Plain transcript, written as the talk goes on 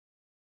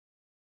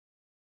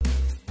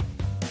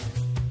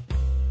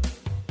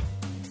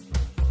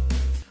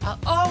I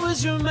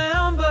always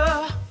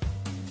remember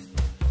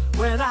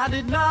when I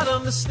did not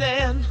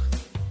understand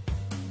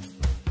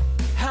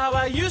how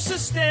I used to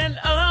stand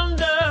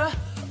under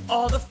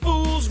all the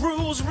fool's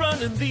rules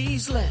running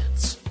these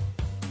lands.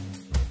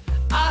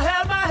 I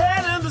had my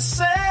head in the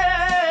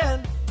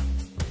sand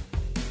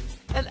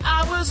and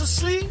I was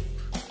asleep.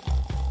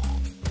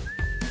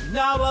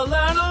 Now I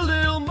learn a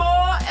little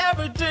more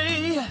every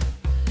day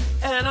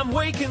and I'm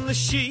waking the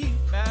sheep.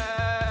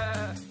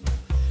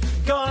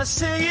 Gonna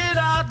say it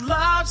out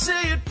loud,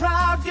 say it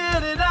proud,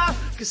 get it out,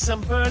 'cause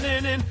I'm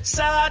burning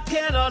inside,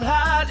 cannot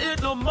hide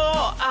it no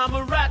more. I'm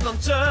a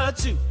raconteur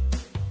too.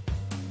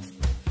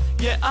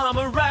 Yeah, I'm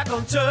a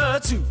raconteur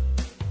too.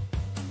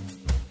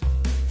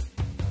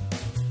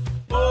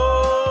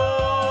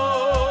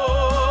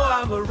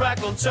 Oh, I'm a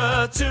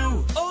raconteur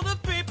too. Oh, the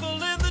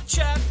people in the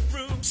chat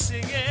room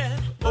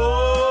singing.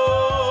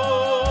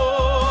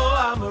 Oh,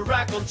 I'm a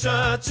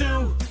raconteur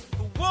too.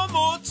 One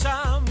more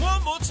time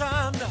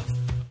now.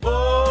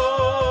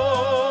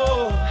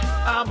 Oh,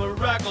 I'm a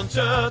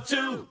raconteur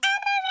too.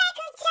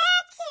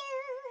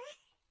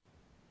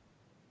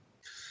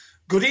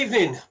 Good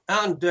evening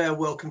and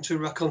welcome to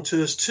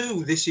Raconteurs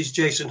Too. This is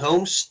Jason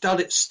Holmes,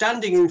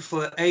 standing in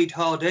for Ade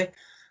Hardy,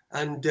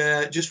 and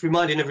just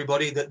reminding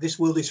everybody that this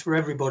world is for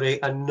everybody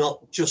and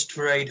not just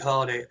for Ade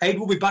Hardy. Ade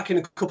will be back in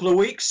a couple of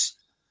weeks.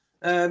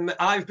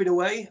 I've been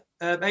away.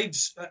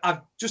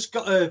 I've just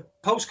got a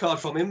postcard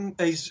from him.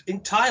 He's in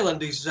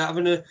Thailand. He's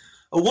having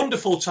a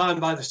wonderful time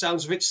by the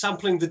sounds of it,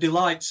 sampling the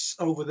delights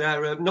over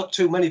there. Not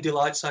too many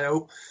delights, I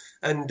hope,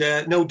 and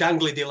no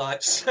dangly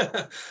delights.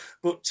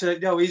 But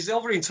no, he's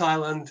over in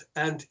Thailand,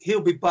 and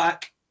he'll be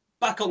back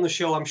on the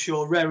show, I'm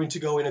sure, raring to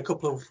go in a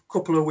couple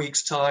of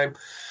weeks' time.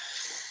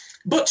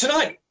 But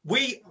tonight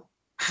we've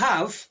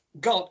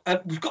got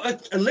a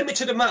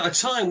limited amount of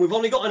time. We've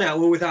only got an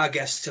hour with our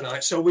guests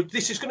tonight, so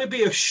this is going to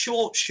be a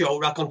short show,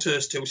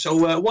 Raconteurs Too. So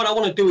what I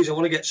want to do is I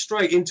want to get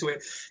straight into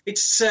it.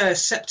 It's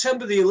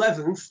September the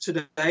 11th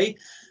today,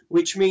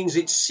 which means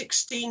it's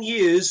 16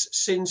 years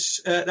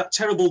since that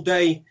terrible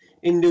day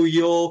in New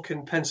York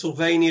and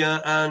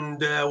Pennsylvania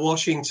and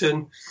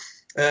Washington.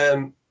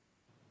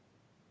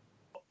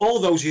 All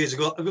those years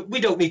ago. We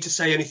don't need to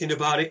say anything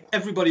about it.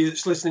 Everybody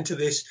that's listening to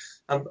this,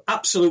 I'm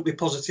absolutely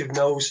positive,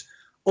 knows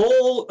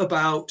all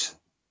about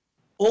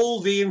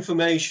all the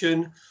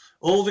information,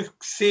 all the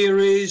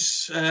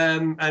theories,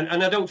 and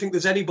I don't think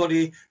there's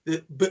anybody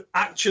that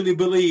actually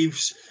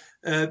believes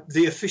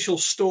the official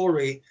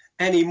story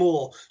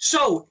anymore.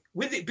 So,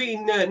 with it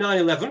being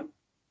 9/11,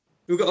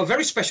 we've got a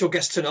very special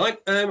guest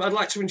tonight. I'd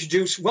like to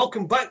introduce,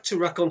 welcome back to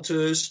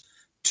Raconteurs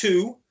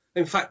 2.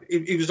 In fact,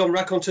 he was on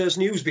Raconteurs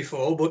News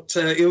before, but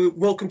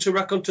welcome to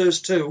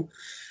Raconteurs 2.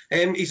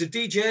 He's a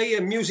DJ,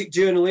 a music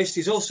journalist.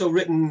 He's also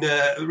written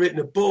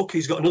a book.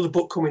 He's got another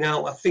book coming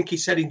out, I think he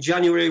said in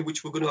January,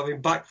 which we're going to have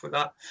him back for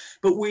that.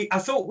 But I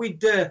thought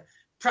we'd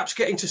perhaps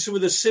get into some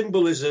of the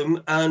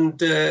symbolism and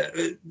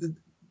that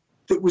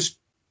was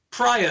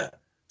prior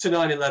to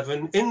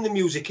 9/11 in the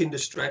music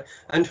industry.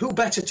 And who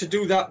better to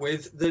do that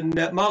with than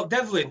Mark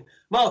Devlin.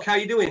 Mark, how are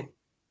you doing?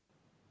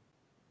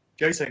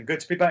 Jason, good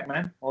to be back,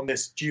 man, on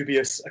this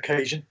dubious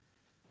occasion.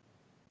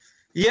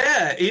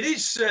 Yeah, it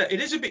is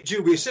a bit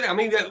dubious, isn't it? I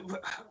mean,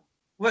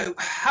 well,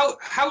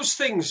 how's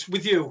things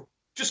with you?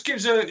 Just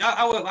gives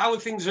how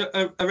things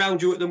are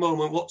around you at the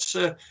moment. What's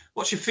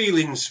your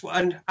feelings?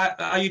 And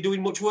are you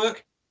doing much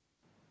work?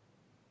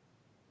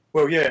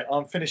 Well, yeah,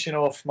 I'm finishing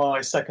off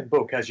my second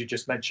book, as you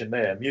just mentioned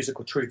there,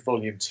 Musical Truth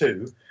Volume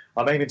 2.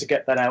 I'm aiming to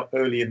get that out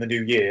early in the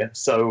new year.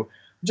 So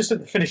I'm just at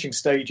the finishing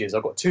stages.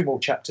 I've got 2 more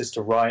chapters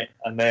to write,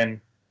 and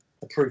then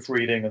the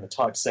proofreading and the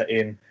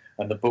typesetting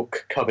and the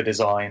book cover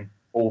design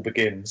all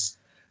begins.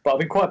 But I've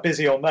been quite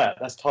busy on that.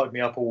 That's tied me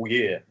up all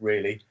year,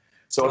 really.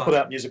 So I put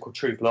out Musical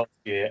Truth last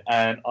year,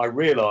 and I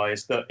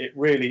realised that it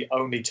really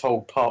only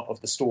told part of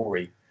the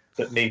story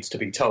that needs to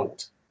be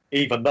told.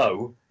 Even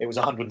though it was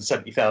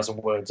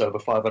 170,000 words over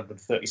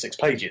 536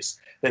 pages,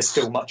 there's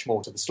still much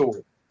more to the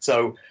story.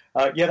 So,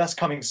 yeah, that's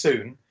coming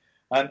soon.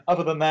 And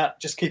other than that,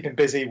 just keeping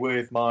busy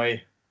with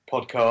my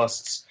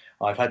podcasts.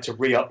 I've had to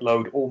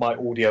re-upload all my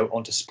audio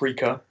onto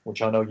Spreaker,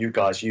 which I know you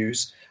guys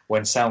use,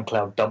 when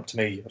SoundCloud dumped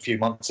me a few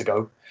months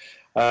ago.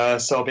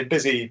 So I've been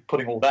busy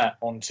putting all that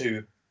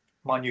onto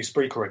my new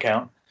Spreaker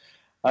account.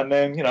 And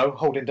then,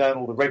 holding down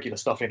all the regular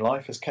stuff in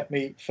life has kept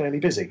me fairly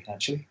busy,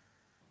 actually.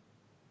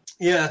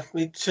 Yeah,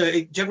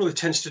 it generally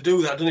tends to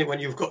do that, doesn't it? When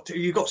you've got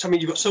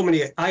so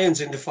many irons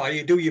in the fire.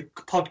 You do your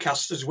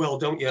podcasts as well,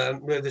 don't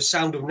you? The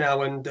Sound of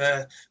Now and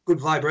Good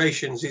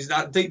Vibrations.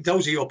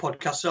 Those are your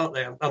podcasts, aren't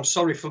they? I'm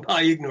sorry for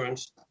my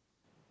ignorance.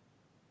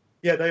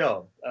 Yeah, they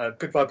are.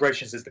 Good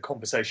Vibrations is the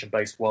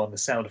conversation-based one. The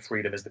Sound of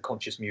Freedom is the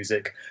conscious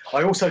music.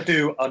 I also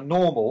do a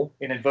normal,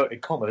 in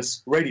inverted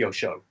commas, radio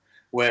show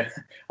where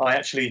I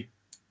actually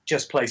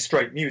just play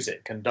straight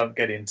music and don't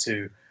get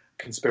into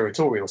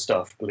conspiratorial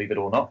stuff, believe it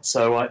or not.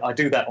 So I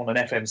do that on an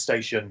FM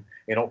station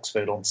in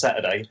Oxford on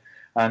Saturday,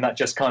 and that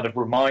just kind of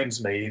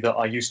reminds me that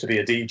I used to be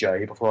a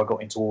DJ before I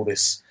got into all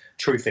this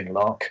truthing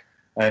lark,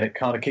 and it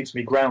kind of keeps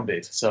me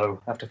grounded. So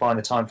I have to find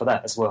the time for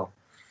that as well.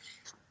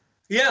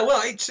 Yeah,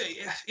 well,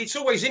 it's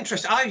always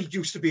interesting. I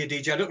used to be a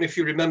DJ. I don't know if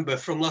you remember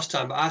from last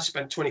time, but I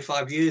spent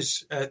 25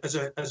 years as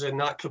a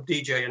nightclub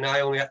DJ, and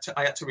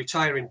I had to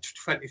retire in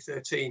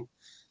 2013.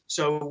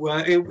 So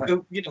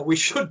we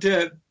should.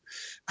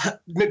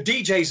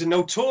 DJs are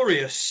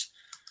notorious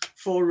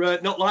for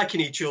not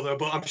liking each other,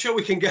 but I'm sure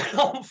we can get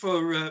on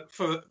for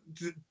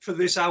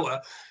this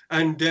hour,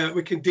 and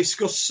we can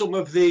discuss some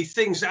of the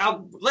things.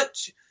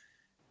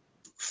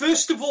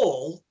 First of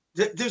all,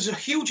 there's a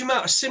huge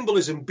amount of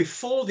symbolism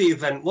before the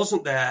event,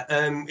 wasn't there?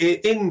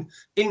 In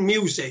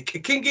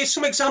music, can you give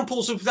some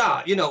examples of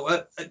that?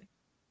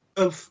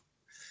 Of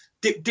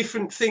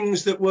different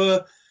things that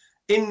were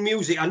in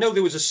music. I know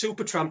there was a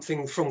Supertramp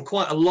thing from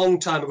quite a long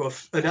time ago,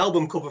 an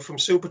album cover from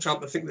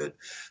Supertramp, I think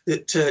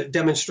that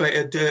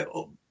demonstrated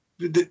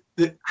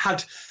that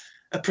had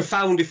a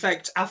profound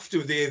effect after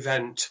the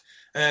event.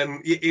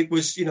 It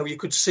was, you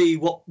could see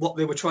what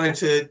they were trying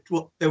to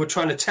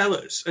tell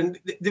us, and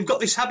they've got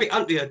this habit,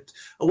 haven't they, of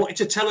wanting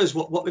to tell us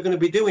what they're going to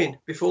be doing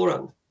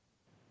beforehand.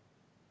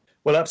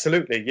 Well,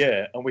 absolutely,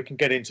 yeah, and we can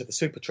get into the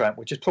Supertramp,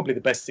 which is probably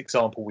the best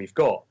example we've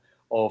got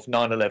of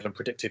 9/11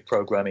 predictive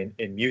programming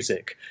in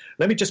music.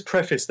 Let me just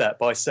preface that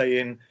by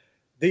saying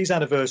these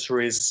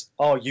anniversaries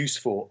are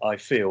useful, I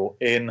feel,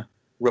 in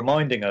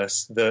reminding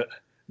us that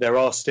there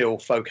are still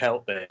folk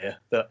out there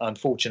that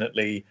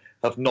unfortunately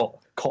have not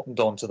cottoned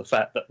on to the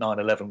fact that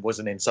 9/11 was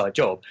an inside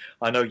job.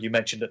 I know you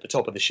mentioned at the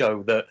top of the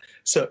show that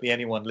certainly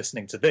anyone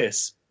listening to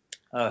this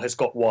has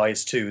got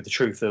wise to the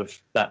truth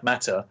of that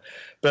matter.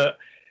 But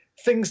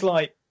things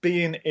like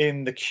being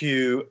in the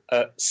queue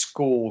at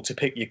school to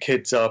pick your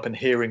kids up and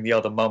hearing the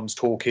other mums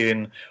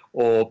talking,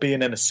 or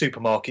being in a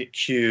supermarket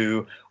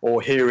queue, or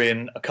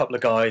hearing a couple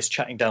of guys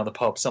chatting down the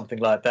pub, something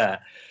like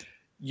that,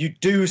 you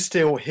do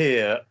still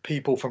hear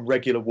people from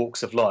regular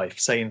walks of life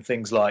saying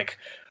things like,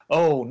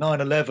 oh,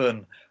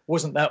 9/11,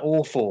 wasn't that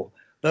awful?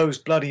 Those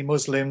bloody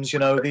Muslims,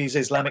 these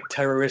Islamic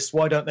terrorists,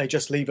 why don't they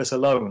just leave us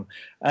alone?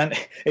 And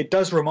it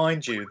does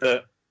remind you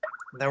that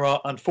there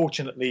are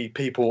unfortunately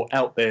people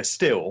out there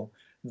still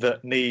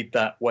that need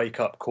that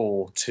wake-up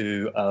call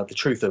to the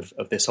truth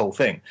of this whole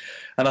thing.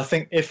 And I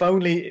think if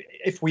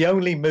we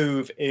only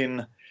move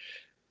in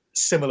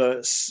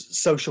similar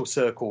social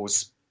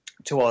circles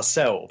to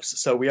ourselves,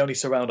 so we only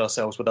surround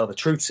ourselves with other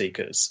truth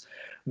seekers,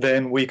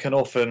 then we can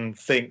often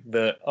think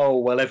that, oh,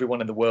 well,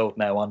 everyone in the world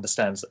now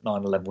understands that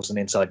 9/11 was an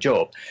inside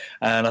job.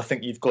 And I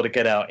think you've got to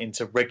get out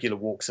into regular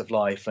walks of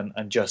life and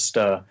just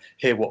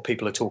hear what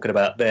people are talking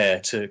about there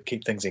to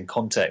keep things in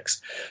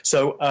context.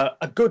 So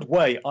a good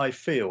way, I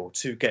feel,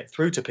 to get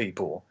through to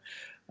people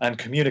and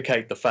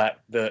communicate the fact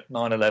that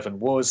 9/11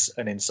 was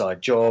an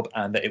inside job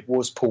and that it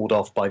was pulled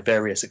off by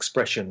various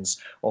expressions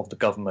of the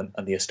government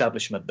and the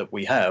establishment that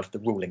we have, the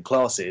ruling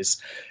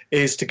classes,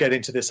 is to get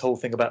into this whole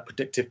thing about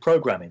predictive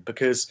programming.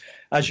 Because,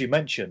 as you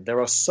mentioned,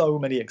 there are so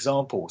many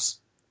examples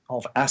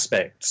of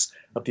aspects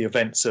of the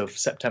events of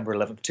September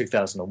 11th,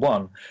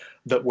 2001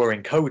 that were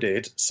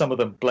encoded, some of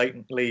them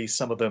blatantly,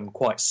 some of them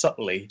quite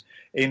subtly,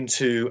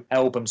 into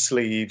album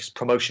sleeves,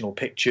 promotional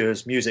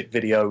pictures, music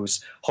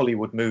videos,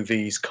 Hollywood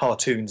movies,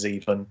 cartoons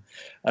even.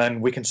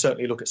 And we can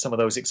certainly look at some of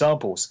those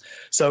examples.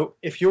 So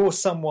if you're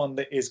someone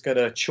that is going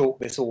to chalk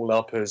this all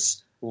up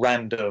as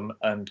random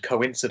and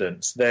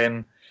coincidence,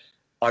 then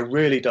I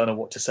really don't know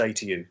what to say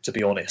to you, to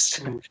be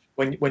honest.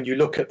 When you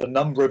look at the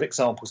number of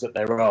examples that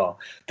there are,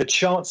 the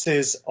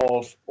chances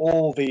of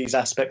all these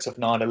aspects of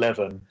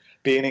 9/11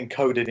 being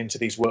encoded into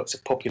these works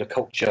of popular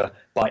culture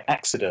by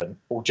accident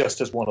or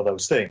just as one of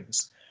those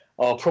things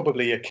are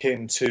probably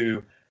akin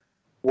to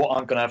what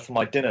I'm going to have for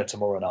my dinner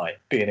tomorrow night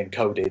being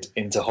encoded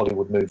into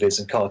Hollywood movies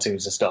and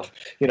cartoons and stuff.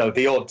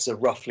 The odds are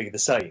roughly the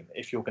same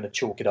if you're going to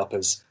chalk it up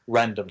as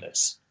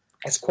randomness.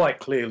 It's quite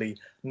clearly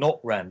not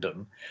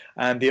random,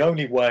 and the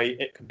only way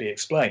it can be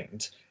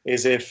explained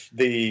is if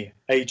the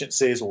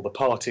agencies or the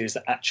parties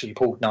that actually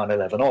pulled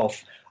 9/11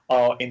 off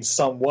are in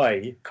some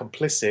way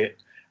complicit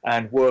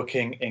and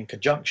working in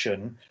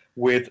conjunction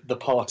with the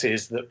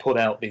parties that put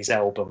out these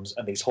albums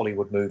and these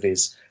Hollywood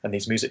movies and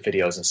these music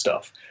videos and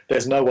stuff.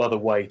 There's no other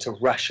way to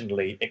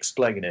rationally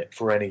explain it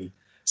for any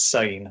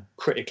sane,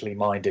 critically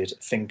minded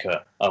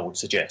thinker, I would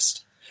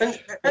suggest. And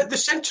at the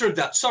centre of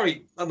that,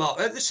 sorry,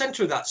 Mark, at the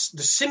centre of that,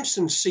 The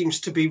Simpsons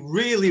seems to be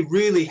really,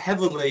 really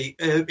heavily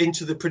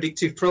into the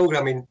predictive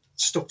programming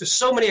stuff. There's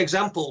so many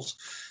examples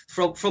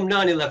from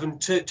 9/11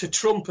 to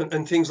Trump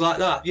and things like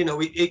that.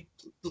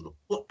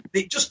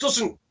 It just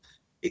doesn't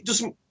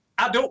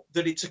add up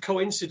that it's a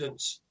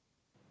coincidence.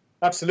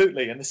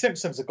 Absolutely, and The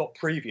Simpsons have got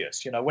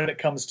previous. When it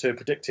comes to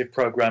predictive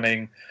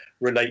programming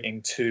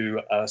relating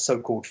to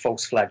so-called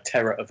false flag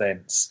terror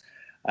events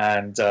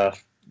and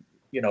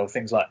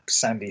things like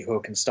Sandy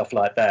Hook and stuff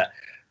like that,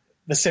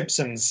 The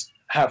Simpsons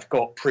have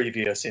got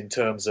previous in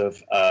terms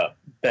of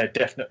there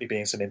definitely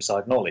being some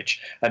inside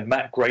knowledge. And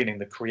Matt Groening,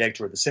 the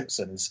creator of The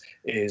Simpsons,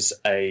 is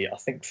I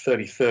think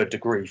 33rd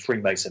degree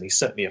Freemason. He's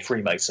certainly a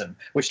Freemason,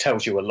 which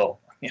tells you a lot.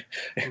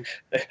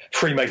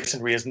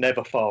 Freemasonry is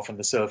never far from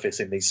the surface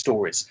in these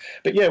stories.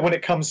 But yeah, when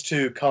it comes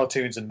to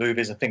cartoons and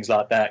movies and things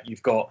like that,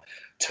 you've got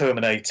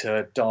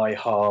Terminator, Die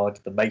Hard,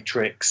 The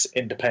Matrix,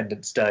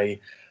 Independence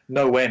Day,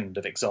 no end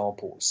of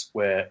examples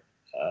where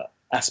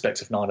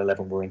aspects of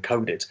 9/11 were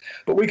encoded.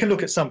 But we can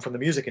look at some from the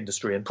music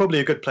industry, and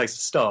probably a good place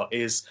to start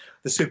is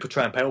the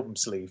Supertramp album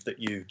sleeve that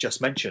you just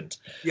mentioned.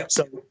 Yep.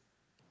 So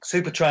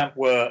Supertramp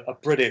were a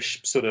British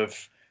sort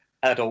of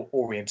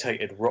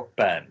adult-orientated rock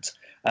band,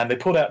 and they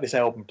put out this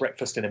album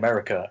Breakfast in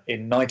America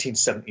in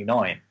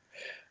 1979.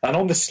 And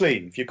on the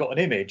sleeve, you've got an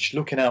image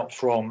looking out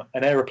from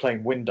an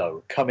aeroplane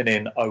window coming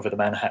in over the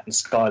Manhattan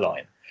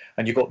skyline,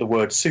 and you've got the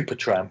word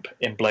Supertramp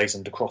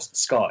emblazoned across the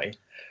sky.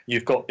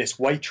 You've got this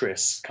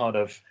waitress kind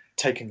of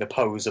taking the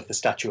pose of the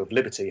Statue of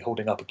Liberty,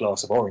 holding up a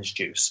glass of orange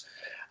juice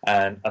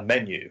and a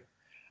menu.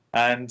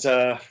 And,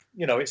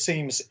 it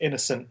seems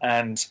innocent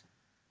and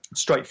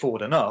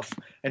straightforward enough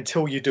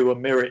until you do a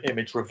mirror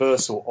image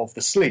reversal of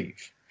the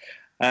sleeve.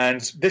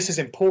 And this is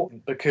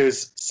important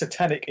because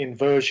satanic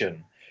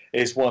inversion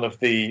is one of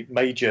the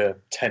major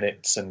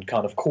tenets and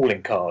kind of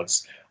calling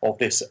cards of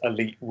this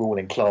elite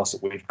ruling class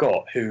that we've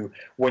got, who,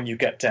 when you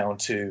get down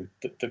to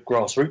the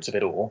grassroots of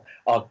it all,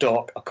 are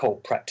dark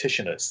occult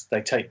practitioners.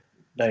 They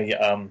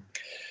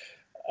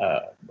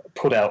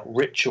put out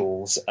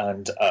rituals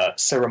and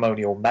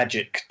ceremonial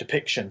magic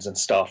depictions and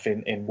stuff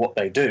in what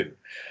they do.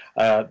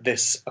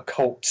 This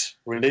occult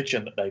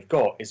religion that they've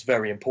got is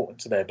very important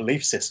to their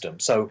belief system.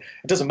 So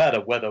it doesn't matter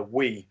whether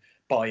we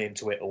buy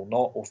into it or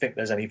not, or think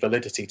there's any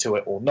validity to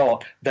it or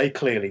not. They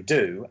clearly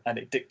do, and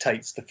it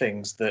dictates the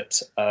things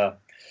that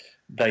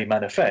they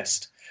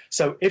manifest.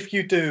 So if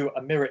you do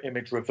a mirror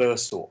image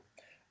reversal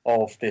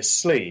of this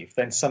sleeve,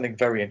 then something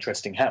very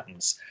interesting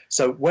happens.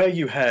 So where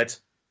you had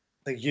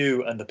the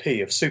U and the P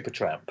of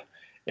Supertramp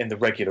in the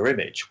regular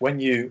image, when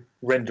you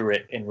render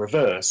it in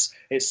reverse,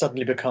 it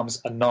suddenly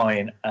becomes a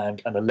 9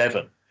 and an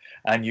 11.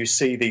 And you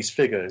see these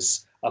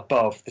figures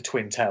above the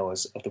Twin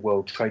Towers of the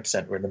World Trade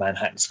Center in the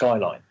Manhattan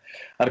skyline.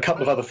 And a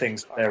couple of other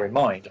things to bear in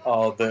mind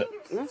are that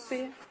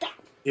the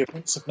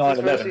events of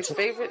 9/11... His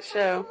favourite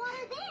show.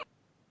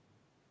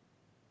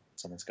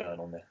 Something's going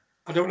on there.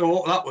 I don't know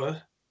what that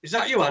were. Is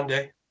that you,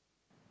 Andy?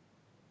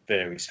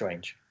 Very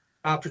strange.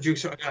 Our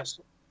producer, I guess.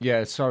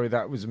 Yeah, sorry,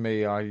 that was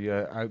me. I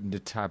opened a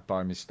tab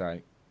by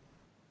mistake.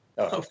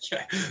 Oh.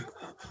 Okay.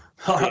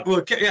 All right,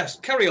 well, yes,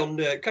 carry on,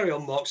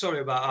 Mark. Sorry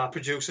about our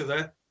producer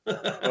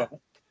there.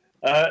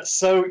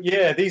 So,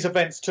 yeah, these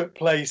events took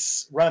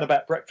place round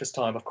about breakfast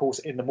time, of course,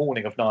 in the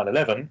morning of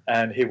 9/11.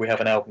 And here we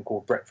have an album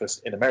called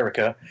Breakfast in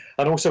America.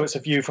 And also it's a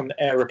view from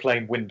the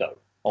aeroplane window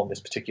on this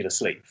particular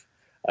sleeve.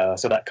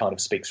 So that kind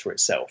of speaks for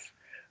itself.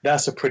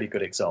 That's a pretty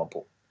good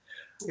example.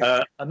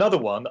 Another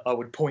one I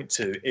would point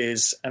to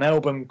is an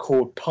album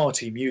called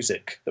Party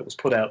Music that was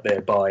put out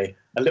there by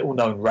a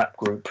little-known rap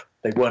group.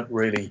 They weren't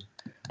really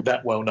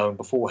that well-known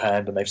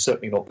beforehand, and they've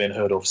certainly not been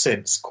heard of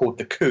since, called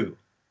The Coup.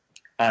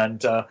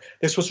 And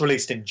this was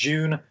released in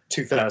June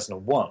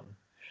 2001.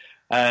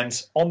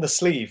 And on the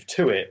sleeve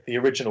to it, the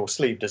original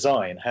sleeve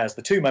design has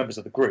the two members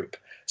of the group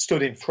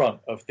stood in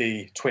front of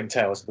the Twin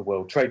Towers of the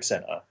World Trade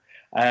Center,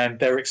 and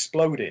they're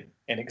exploding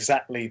in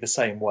exactly the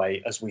same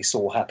way as we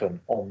saw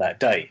happen on that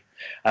day.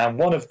 And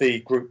one of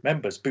the group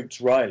members,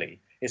 Boots Riley,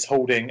 is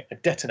holding a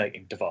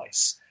detonating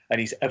device, and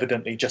he's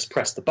evidently just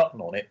pressed the button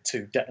on it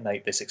to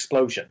detonate this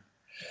explosion.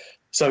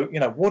 So,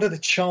 what are the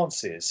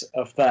chances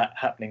of that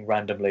happening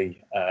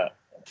randomly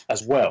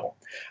as well?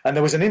 And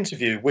there was an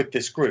interview with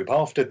this group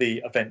after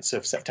the events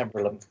of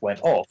September 11th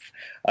went off.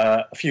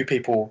 A few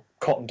people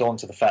cottoned on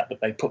to the fact that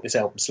they put this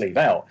album sleeve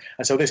out.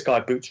 And so this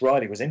guy, Boots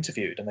Riley, was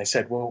interviewed, and they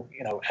said, well,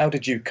 how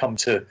did you come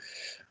to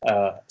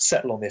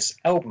settle on this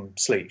album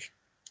sleeve?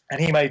 And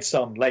he made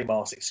some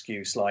lame-ass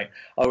excuse like,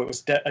 it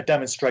was a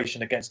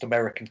demonstration against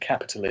American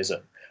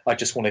capitalism. I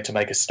just wanted to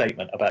make a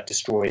statement about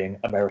destroying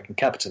American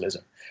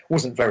capitalism.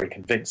 Wasn't very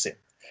convincing.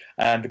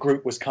 And the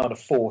group was kind of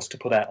forced to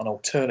put out an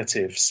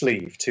alternative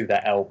sleeve to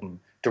that album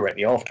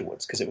directly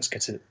afterwards because it was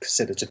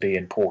considered to be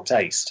in poor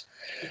taste.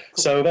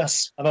 So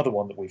that's another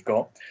one that we've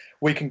got.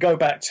 We can go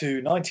back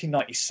to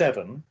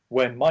 1997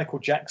 when Michael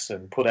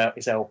Jackson put out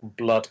his album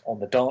Blood on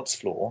the Dance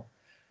Floor.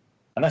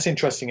 And that's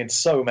interesting in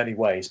so many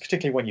ways,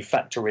 particularly when you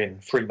factor in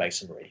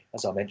Freemasonry,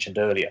 as I mentioned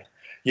earlier.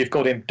 You've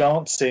got him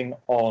dancing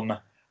on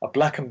a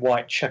black and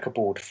white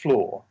checkerboard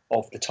floor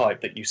of the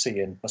type that you see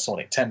in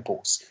Masonic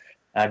temples,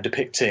 and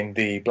depicting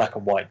the black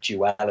and white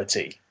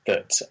duality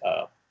that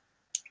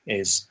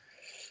is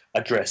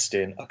addressed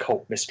in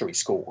occult mystery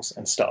schools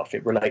and stuff.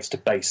 It relates to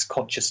base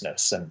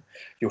consciousness, and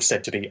you're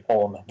said to be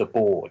on the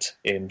board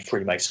in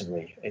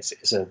Freemasonry.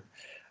 It's a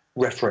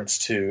reference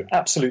to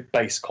absolute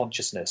base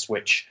consciousness,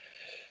 which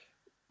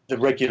the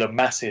regular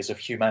masses of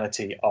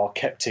humanity are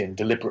kept in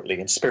deliberately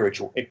in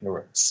spiritual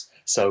ignorance.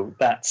 So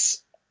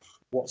that's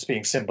what's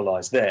being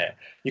symbolized there.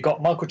 You've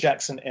got Michael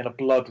Jackson in a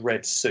blood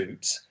red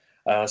suit,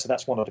 So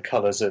that's one of the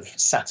colours of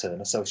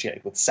Saturn,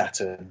 associated with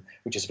Saturn,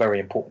 which is very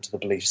important to the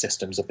belief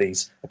systems of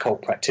these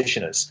occult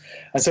practitioners.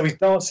 And so he's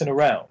dancing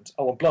around.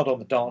 Oh, and blood on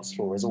the dance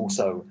floor is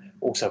also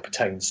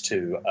pertains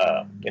to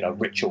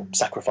ritual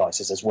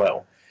sacrifices as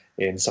well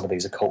in some of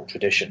these occult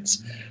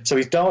traditions. So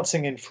he's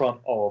dancing in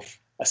front of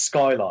a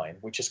skyline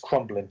which is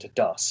crumbling to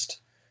dust,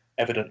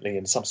 evidently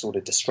in some sort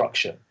of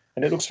destruction.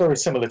 And it looks very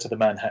similar to the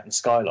Manhattan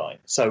skyline.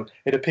 So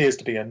it appears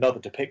to be another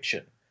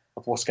depiction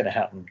of what's going to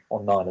happen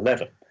on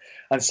 9/11.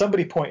 And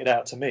somebody pointed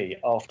out to me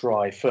after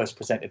I first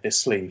presented this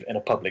sleeve in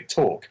a public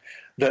talk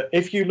that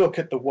if you look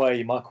at the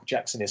way Michael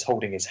Jackson is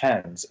holding his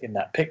hands in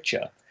that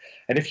picture,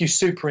 and if you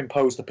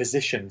superimpose the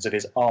positions of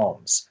his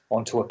arms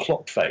onto a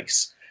clock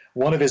face,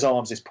 one of his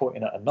arms is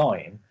pointing at a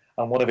 9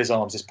 and one of his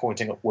arms is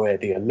pointing at where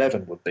the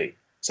 11 would be.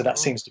 So that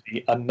seems to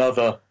be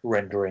another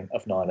rendering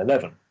of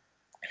 9/11.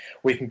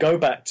 We can go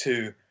back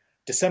to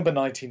December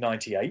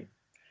 1998,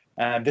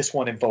 and this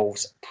one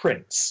involves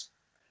Prince.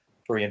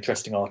 Very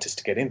interesting artist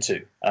to get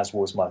into, as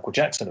was Michael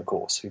Jackson, of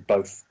course, who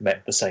both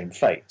met the same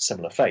fate,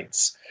 similar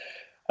fates.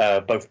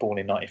 Both born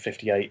in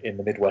 1958 in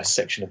the Midwest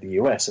section of the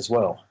US as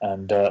well,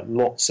 and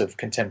lots of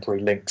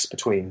contemporary links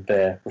between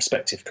their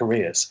respective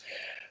careers.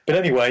 But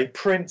anyway,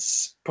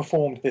 Prince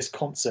performed this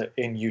concert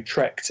in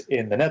Utrecht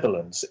in the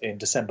Netherlands in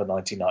December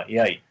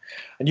 1998.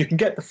 And you can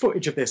get the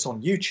footage of this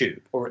on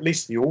YouTube, or at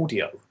least the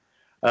audio.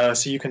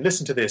 So you can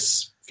listen to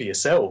this for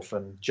yourself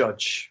and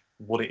judge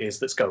what it is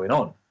that's going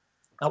on.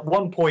 At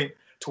one point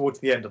towards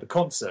the end of the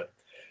concert,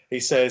 he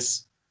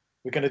says,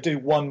 "We're going to do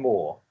one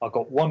more. I've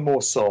got one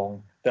more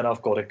song, then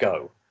I've got to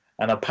go."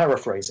 And I'm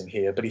paraphrasing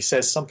here, but he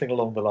says something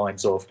along the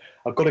lines of,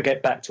 "I've got to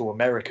get back to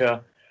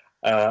America.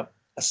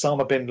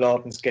 Osama bin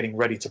Laden's getting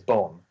ready to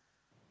bomb.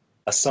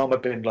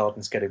 Osama bin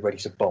Laden's getting ready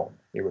to bomb."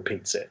 He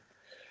repeats it.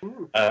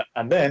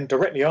 And then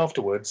directly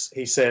afterwards,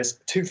 he says,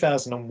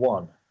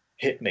 2001,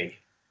 hit me.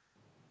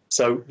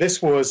 So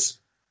this was,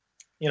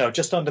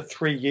 just under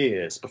 3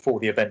 years before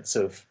the events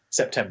of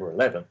September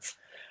 11th.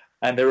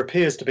 And there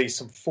appears to be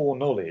some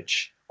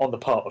foreknowledge on the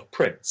part of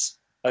Prince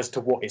as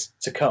to what is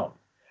to come,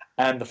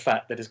 and the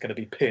fact that it's going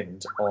to be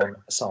pinned on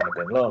Osama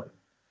bin Laden.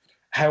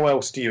 How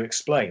else do you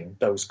explain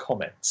those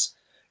comments?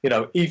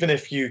 Even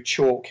if you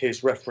chalk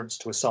his reference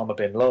to Osama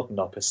bin Laden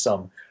up as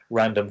some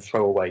random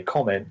throwaway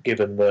comment,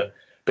 given that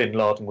bin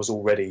Laden was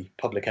already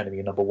public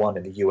enemy number 1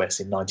 in the US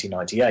in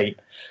 1998,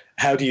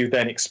 how do you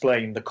then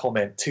explain the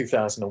comment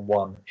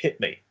 2001 hit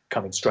me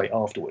coming straight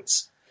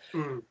afterwards?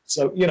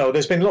 So,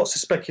 there's been lots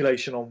of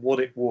speculation on what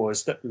it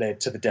was that led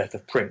to the death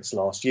of Prince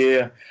last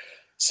year,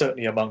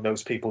 certainly among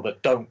those people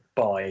that don't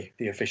buy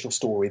the official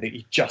story that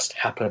he just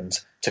happened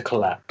to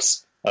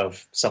collapse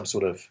of some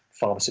sort of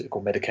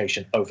pharmaceutical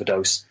medication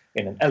overdose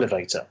in an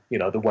elevator,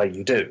 the way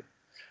you do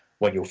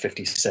when you're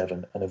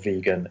 57 and a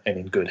vegan and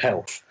in good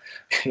health.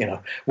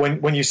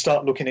 When you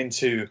start looking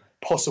into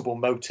possible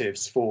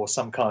motives for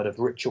some kind of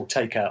ritual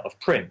takeout of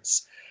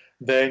Prince,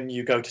 then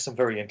you go to some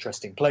very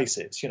interesting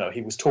places.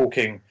 He was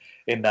talking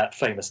in that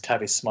famous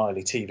Tavis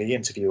Smiley TV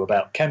interview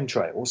about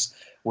chemtrails,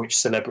 which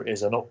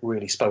celebrities are not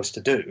really supposed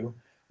to do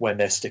when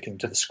they're sticking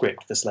to the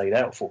script that's laid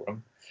out for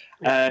them.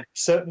 And he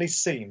certainly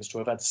seems to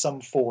have had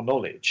some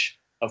foreknowledge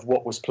of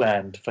what was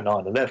planned for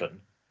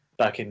 9/11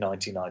 back in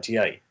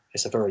 1998.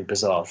 It's a very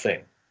bizarre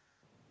thing.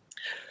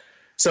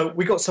 So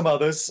we got some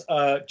others.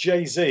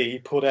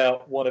 Jay-Z put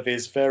out one of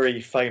his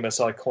very famous,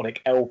 iconic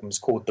albums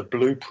called The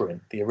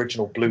Blueprint, the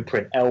original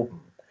Blueprint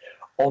album,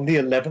 on the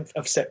 11th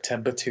of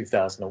September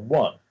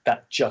 2001.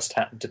 That just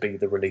happened to be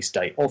the release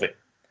date of it.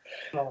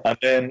 Oh. And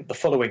then the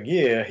following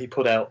year, he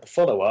put out the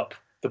follow-up,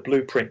 The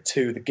Blueprint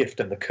 2, The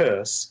Gift and the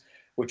Curse,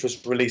 which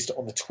was released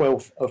on the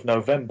 12th of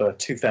November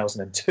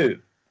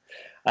 2002.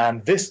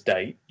 And this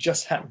date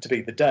just happened to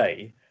be the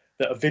day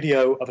that a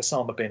video of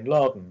Osama bin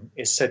Laden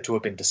is said to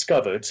have been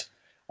discovered,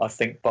 I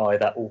think by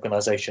that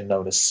organisation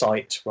known as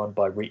SITE, run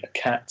by Rita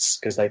Katz,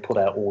 because they put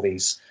out all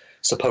these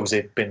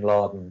supposed bin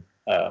Laden,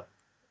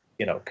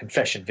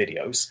 confession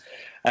videos.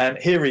 And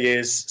here he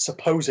is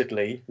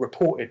supposedly,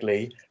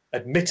 reportedly,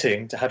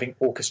 admitting to having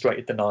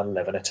orchestrated the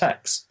 9/11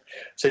 attacks.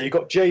 So you've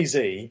got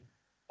Jay-Z,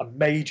 a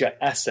major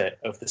asset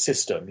of the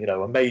system,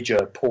 a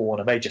major pawn,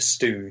 a major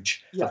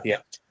stooge of the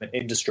entertainment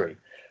industry,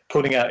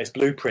 putting out his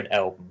Blueprint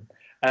album.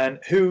 And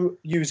who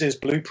uses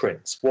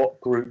blueprints?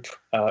 What group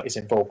is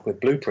involved with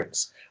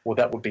blueprints? Well,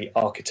 that would be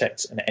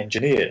architects and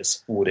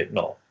engineers, would it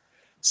not?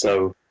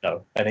 So,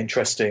 an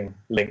interesting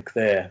link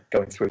there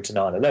going through to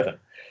 9/11.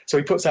 So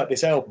he puts out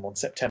this album on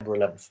September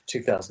 11th,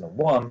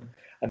 2001,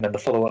 and then the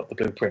follow-up, The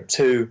Blueprint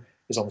 2,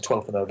 is on the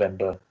 12th of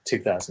November,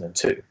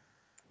 2002.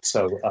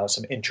 So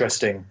some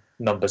interesting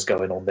numbers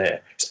going on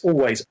there. It's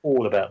always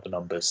all about the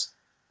numbers,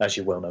 as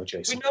you well know,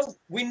 Jason.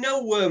 We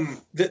know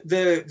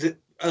that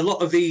a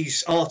lot of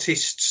these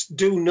artists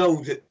do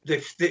know that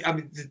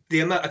the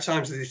amount of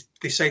times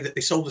they say that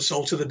they sold the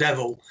soul to the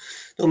devil,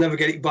 they'll never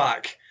get it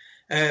back.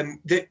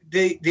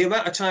 The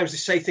amount of times they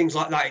say things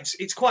like that,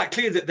 it's quite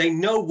clear that they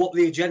know what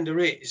the agenda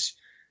is,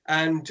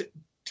 and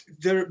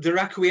they're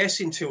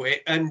acquiescing to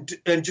it and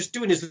just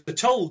doing as they're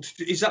told.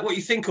 Is that what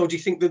you think, or do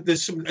you think that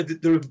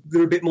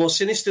they're a bit more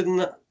sinister than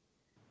that?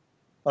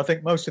 I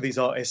think most of these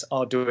artists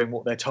are doing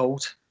what they're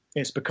told.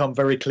 It's become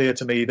very clear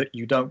to me that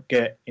you don't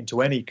get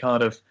into any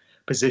kind of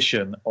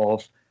position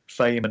of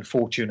fame and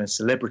fortune and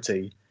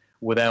celebrity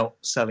without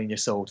selling your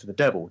soul to the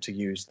devil, to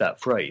use that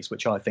phrase,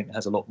 which I think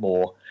has a lot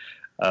more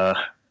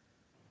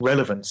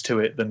relevance to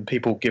it than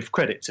people give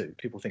credit to.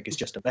 People think it's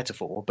just a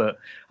metaphor, but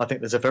I think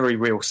there's a very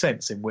real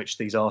sense in which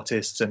these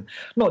artists, and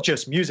not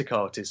just music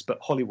artists, but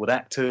Hollywood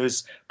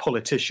actors,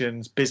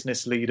 politicians,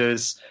 business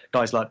leaders,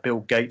 guys like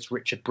Bill Gates,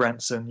 Richard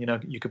Branson,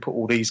 you could put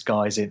all these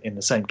guys in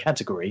the same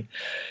category.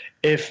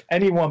 If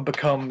anyone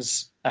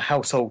becomes a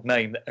household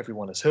name that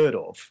everyone has heard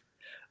of,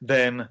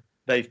 then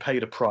they've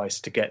paid a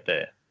price to get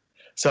there.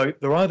 So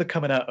they're either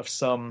coming out of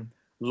some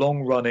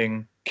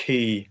long-running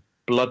key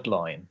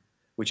bloodline,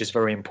 which is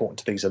very important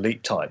to these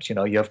elite types.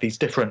 You have these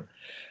different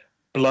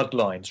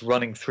bloodlines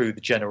running through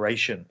the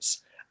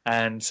generations,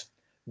 and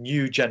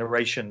new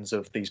generations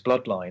of these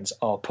bloodlines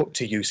are put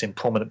to use in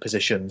prominent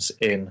positions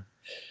in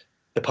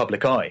the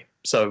public eye.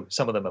 So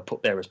some of them are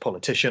put there as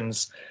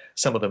politicians,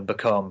 some of them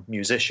become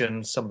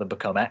musicians, some of them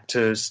become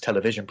actors,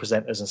 television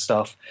presenters and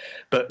stuff.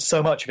 But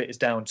so much of it is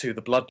down to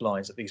the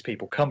bloodlines that these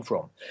people come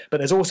from. But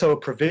there's also a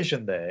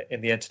provision there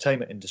in the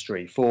entertainment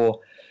industry for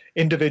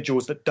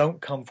individuals that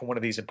don't come from one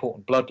of these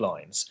important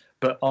bloodlines,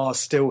 but are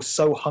still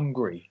so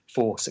hungry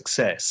for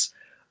success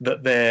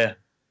that they're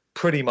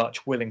pretty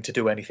much willing to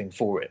do anything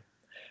for it.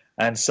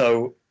 And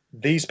so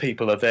these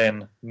people are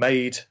then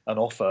made an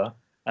offer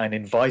and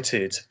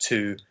invited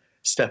to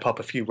step up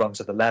a few rungs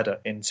of the ladder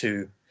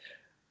into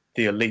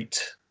the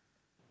elite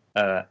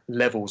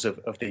levels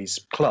of these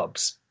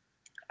clubs,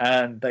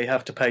 and they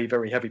have to pay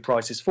very heavy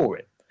prices for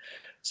it.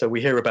 So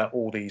we hear about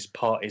all these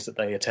parties that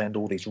they attend,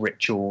 all these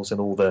rituals and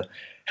all the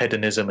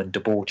hedonism and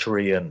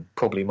debauchery and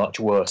probably much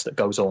worse that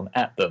goes on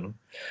at them.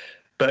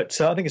 But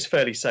I think it's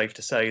fairly safe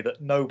to say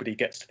that nobody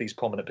gets to these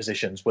prominent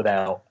positions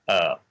without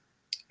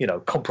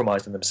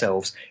compromising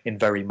themselves in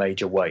very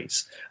major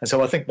ways. And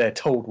so I think they're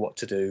told what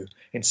to do.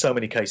 In so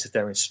many cases,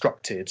 they're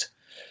instructed,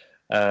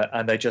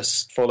 and they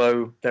just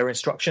follow their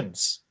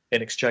instructions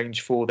in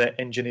exchange for their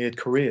engineered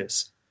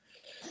careers.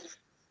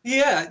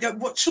 Yeah,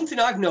 something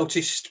I've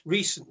noticed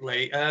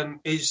recently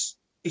is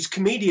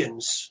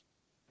comedians.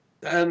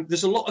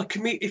 There's a lot of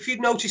if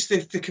you've noticed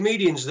the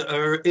comedians that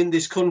are in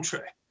this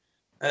country,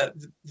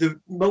 the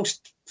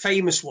most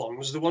famous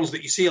ones, the ones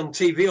that you see on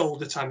TV all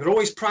the time, they're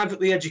always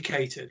privately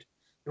educated.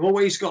 They've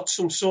always got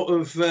some sort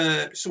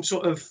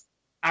of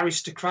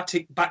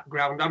aristocratic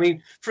background. I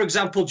mean, for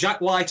example,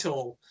 Jack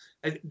Whitehall,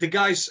 the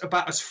guy's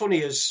about as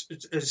funny as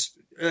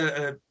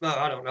I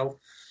don't know.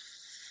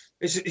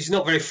 He's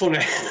not very funny.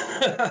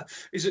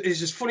 He's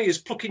as funny as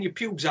plucking your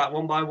pubes out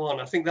one by one.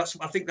 I think that's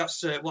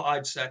what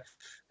I'd say.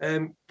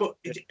 But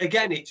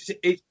again,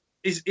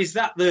 is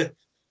that the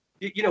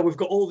we've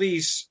got all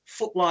these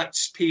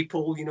footlights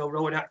people,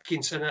 Rowan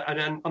Atkinson,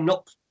 and I'm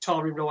not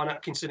tarring Rowan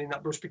Atkinson in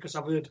that brush because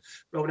I've heard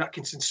Rowan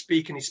Atkinson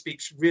speak, and he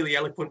speaks really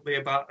eloquently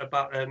about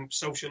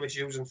social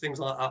issues and things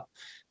like that.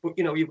 But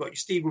you've got your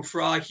Stephen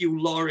Fry,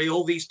 Hugh Laurie,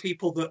 all these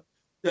people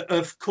that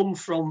have come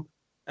from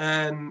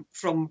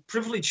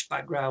privileged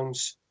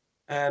backgrounds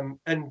and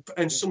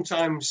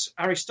sometimes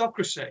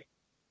aristocracy.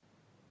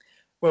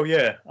 Well,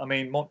 yeah, I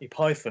mean, Monty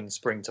Python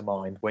spring to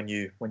mind when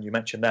you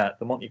mention that.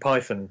 The Monty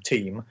Python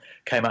team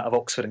came out of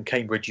Oxford and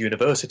Cambridge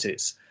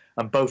universities,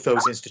 and both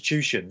those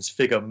institutions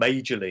figure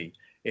majorly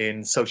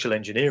in social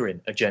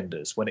engineering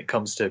agendas when it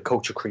comes to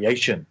culture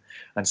creation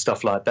and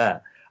stuff like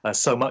that.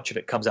 So much of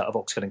it comes out of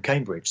Oxford and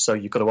Cambridge. So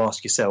you've got to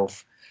ask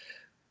yourself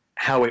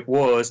how it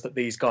was that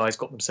these guys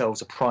got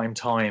themselves a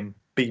prime-time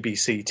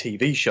BBC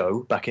TV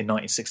show back in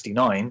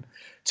 1969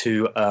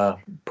 to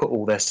put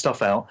all their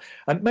stuff out.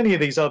 And many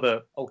of these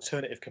other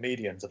alternative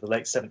comedians of the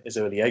late 70s,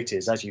 early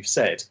 80s, as you've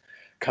said,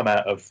 come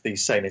out of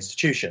these same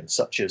institutions,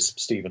 such as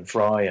Stephen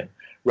Fry and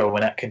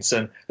Rowan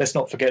Atkinson. Let's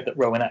not forget that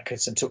Rowan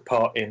Atkinson took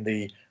part in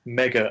the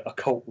mega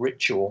occult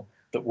ritual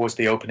that was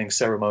the opening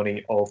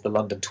ceremony of the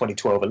London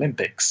 2012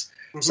 Olympics.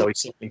 Mm-hmm. So he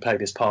certainly played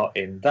his part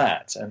in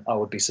that, and I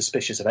would be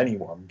suspicious of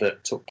anyone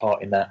that took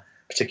part in that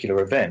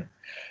particular event.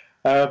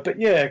 But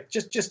yeah,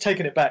 just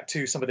taking it back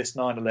to some of this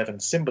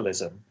 9/11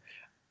 symbolism,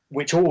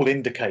 which all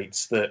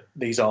indicates that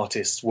these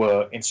artists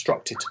were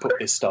instructed to put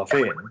this stuff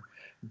in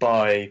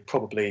by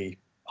probably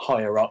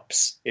higher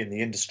ups in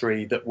the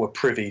industry that were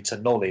privy to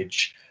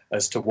knowledge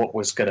as to what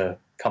was going to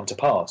come to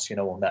pass,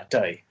 on that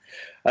day.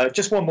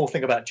 Just one more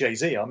thing about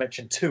Jay-Z. I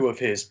mentioned 2 of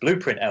his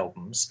Blueprint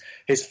albums.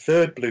 His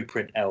 3rd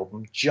Blueprint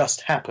album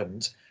just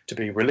happened to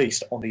be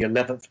released on the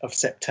 11th of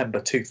September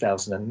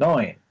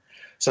 2009.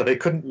 So they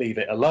couldn't leave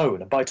it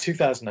alone. And by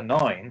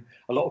 2009,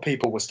 a lot of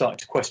people were starting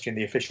to question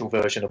the official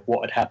version of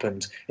what had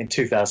happened in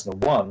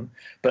 2001,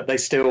 but they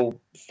still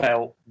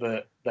felt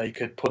that they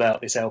could put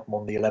out this album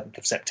on the 11th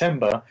of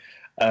September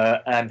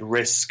and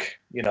risk,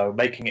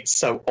 making it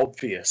so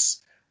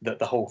obvious that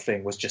the whole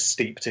thing was just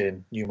steeped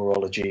in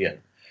numerology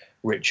and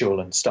ritual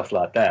and stuff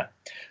like that.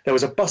 There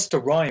was a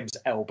Busta Rhymes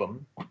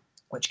album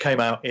which came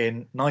out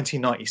in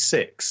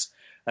 1996,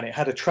 and it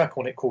had a track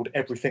on it called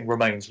Everything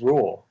Remains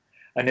Raw.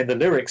 And in the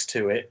lyrics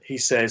to it, he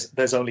says,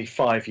 there's only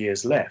 5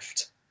 years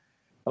left.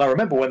 And I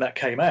remember when that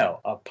came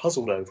out, I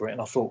puzzled over it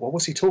and I thought, well,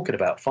 what's he talking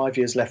about? 5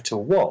 years left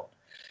till what?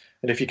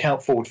 And if you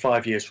count forward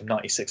 5 years from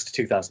 96 to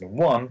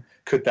 2001,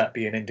 could that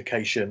be an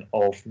indication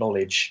of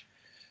knowledge,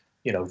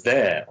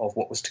 there of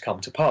what was to come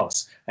to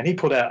pass? And he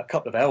put out a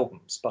couple of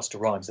albums, Busta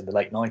Rhymes, in the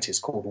late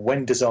 90s called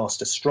When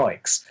Disaster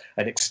Strikes,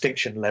 an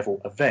Extinction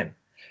Level Event.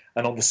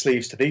 And on the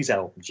sleeves to these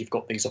albums, you've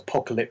got these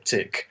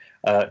apocalyptic,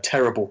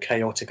 terrible,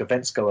 chaotic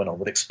events going on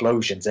with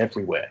explosions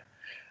everywhere.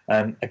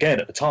 And again,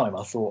 at the time,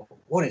 I thought,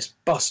 what is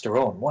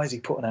Busta on? Why is he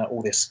putting out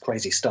all this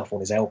crazy stuff on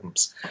his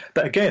albums?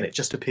 But again, it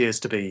just appears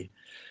to be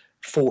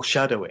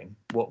foreshadowing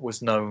what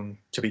was known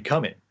to be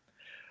coming.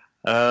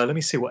 Let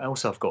me see what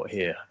else I've got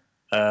here.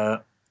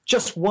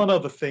 Just one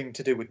other thing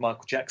to do with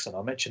Michael Jackson.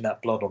 I mentioned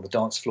that Blood on the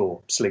Dance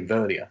Floor sleeve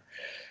earlier.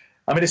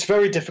 I mean, it's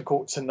very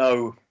difficult to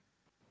know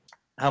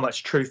how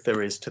much truth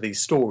there is to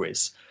these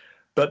stories.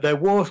 But there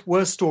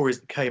were stories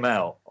that came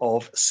out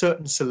of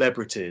certain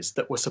celebrities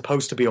that were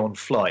supposed to be on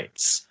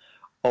flights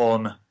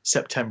on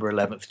September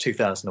 11th,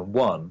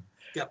 2001.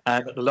 Yep.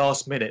 And at the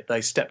last minute,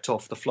 they stepped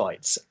off the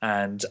flights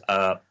and,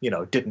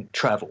 didn't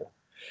travel.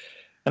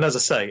 And as I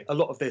say, a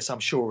lot of this, I'm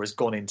sure, has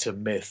gone into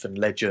myth and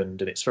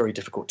legend, and it's very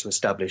difficult to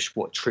establish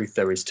what truth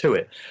there is to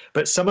it.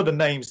 But some of the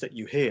names that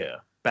you hear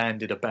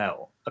bandied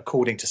about,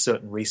 according to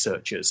certain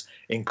researchers,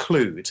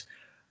 include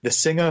the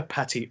singer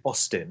Patty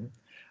Austin,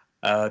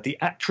 the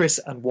actress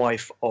and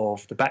wife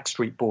of the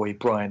Backstreet Boy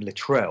Brian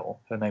Littrell,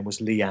 her name was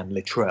Leanne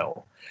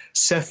Littrell,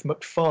 Seth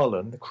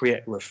MacFarlane, the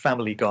creator of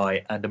Family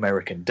Guy and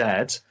American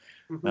Dad,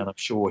 and I'm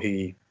sure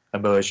he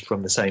emerged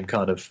from the same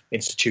kind of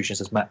institutions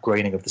as Matt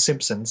Groening of The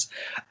Simpsons,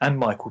 and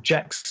Michael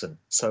Jackson.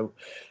 So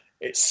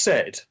it's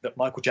said that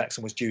Michael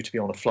Jackson was due to be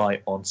on a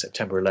flight on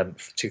September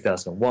 11th,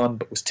 2001,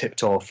 but was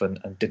tipped off and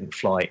didn't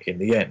fly in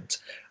the end.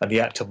 And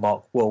the actor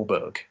Mark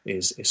Wahlberg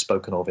is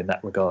spoken of in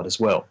that regard as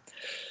well.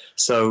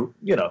 So,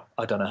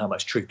 I don't know how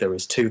much truth there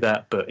is to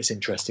that, but it's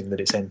interesting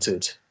that it's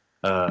entered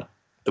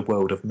the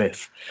world of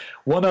myth.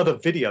 One other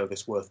video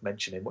that's worth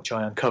mentioning, which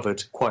I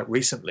uncovered quite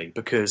recently,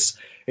 because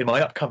in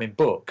my upcoming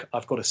book,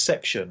 I've got a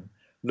section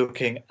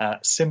looking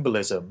at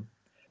symbolism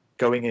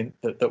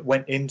that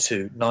went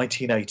into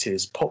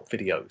 1980s pop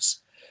videos.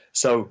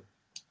 So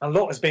a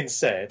lot has been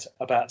said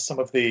about some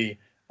of the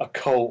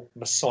occult,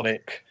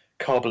 Masonic,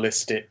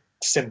 Kabbalistic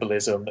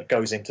symbolism that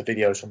goes into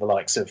videos from the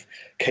likes of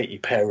Katy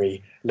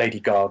Perry,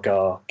 Lady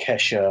Gaga,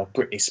 Kesha,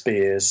 Britney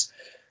Spears,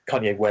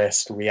 Kanye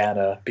West,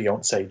 Rihanna,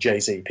 Beyonce,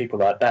 Jay-Z, people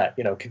like that,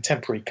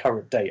 contemporary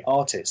current day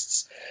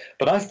artists.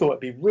 But I thought it'd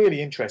be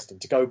really interesting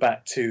to go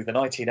back to the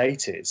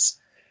 1980s,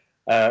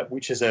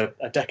 which is a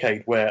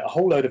decade where a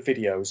whole load of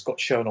videos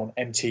got shown on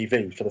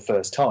MTV for the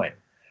first time.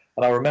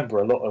 And I remember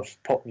a lot of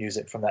pop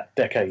music from that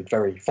decade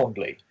very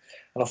fondly.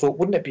 And I thought,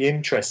 wouldn't it be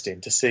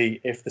interesting to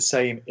see if the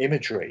same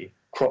imagery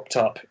cropped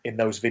up in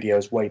those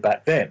videos way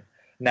back then,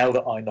 now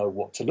that I know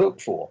what to look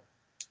for?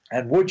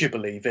 And would you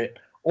believe it,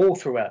 all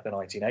throughout the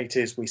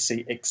 1980s, we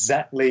see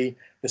exactly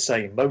the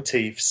same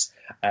motifs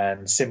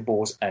and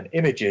symbols and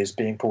images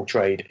being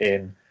portrayed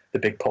in the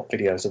big pop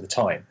videos of the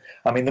time.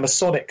 I mean, the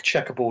Masonic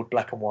checkerboard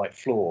black and white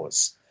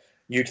floors,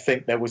 you'd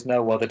think there was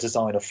no other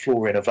design of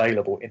flooring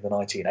available in the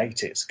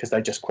 1980s because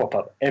they just crop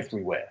up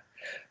everywhere.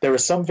 There are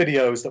some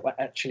videos that were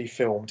actually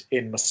filmed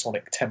in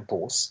Masonic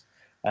temples,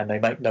 and they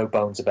make no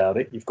bones about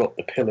it. You've got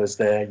the pillars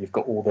there, you've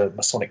got all the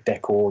Masonic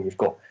decor, you've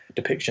got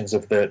depictions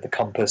of the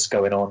compass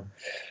going on.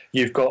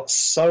 You've got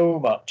so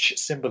much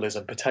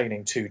symbolism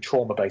pertaining to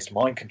trauma-based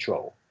mind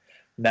control,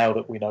 now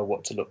that we know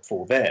what to look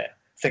for there.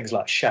 Things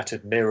like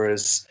shattered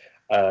mirrors,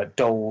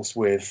 dolls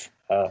with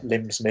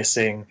limbs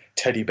missing,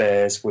 teddy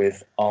bears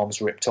with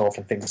arms ripped off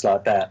and things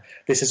like that.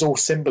 This is all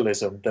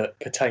symbolism that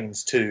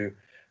pertains to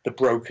the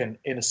broken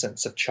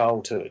innocence of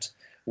childhood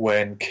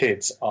when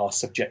kids are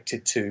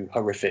subjected to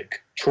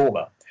horrific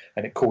trauma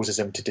and it causes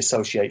them to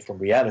dissociate from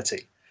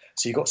reality.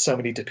 So you've got so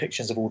many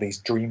depictions of all these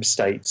dream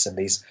states and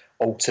these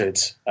altered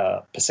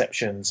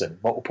perceptions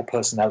and multiple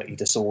personality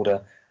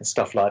disorder and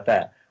stuff like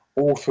that,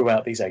 all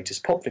throughout these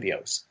 80s pop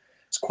videos.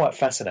 It's quite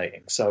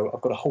fascinating. So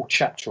I've got a whole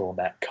chapter on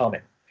that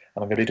coming.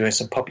 And I'm going to be doing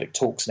some public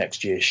talks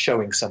next year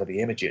showing some of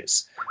the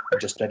images and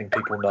just letting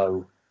people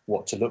know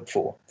what to look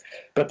for.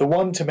 But the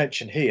one to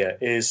mention here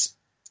is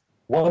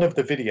one of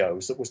the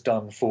videos that was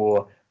done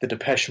for the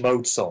Depeche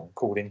Mode song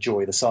called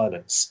Enjoy the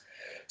Silence.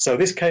 So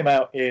this came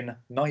out in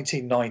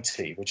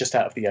 1990. We're just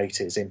out of the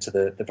 80s into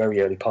the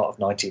very early part of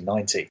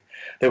 1990.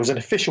 There was an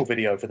official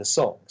video for the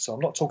song, so I'm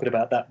not talking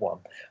about that one.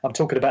 I'm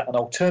talking about an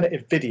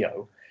alternative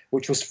video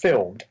which was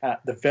filmed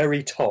at the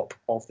very top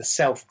of the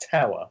South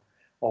Tower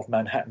of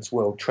Manhattan's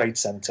World Trade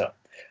Center.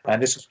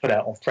 And this was put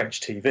out on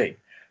French TV.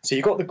 So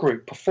you got the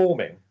group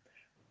performing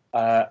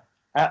at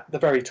the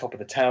very top of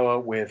the tower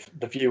with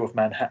the view of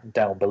Manhattan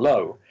down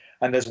below.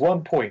 And there's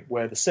one point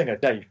where the singer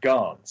Dave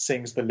Garn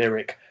sings the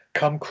lyric,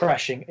 "Come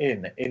crashing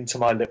into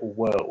my little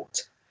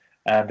world."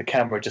 And the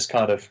camera just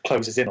kind of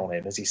closes in on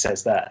him as he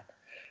says that.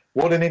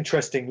 What an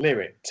interesting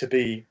lyric to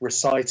be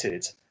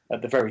recited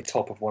at the very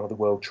top of one of the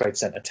World Trade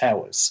Center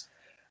towers.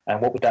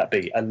 And what would that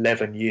be?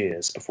 11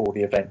 years before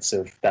the events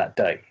of that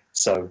day.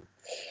 So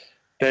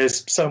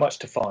there's so much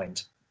to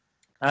find.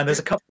 And there's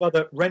a couple of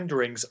other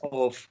renderings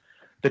of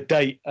the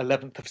date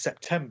 11th of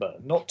September,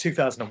 not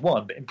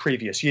 2001, but in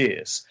previous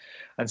years.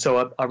 And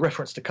so I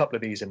referenced a couple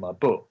of these in my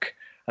book,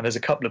 and there's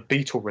a couple of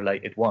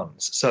Beatle-related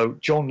ones. So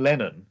John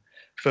Lennon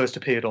first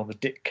appeared on the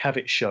Dick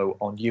Cavett Show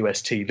on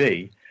US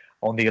TV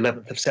on the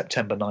 11th of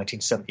September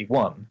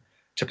 1971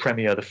 to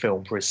premiere the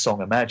film for his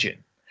song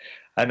Imagine.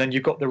 And then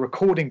you've got the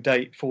recording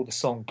date for the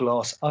song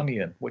Glass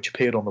Onion, which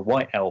appeared on the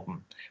White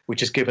Album,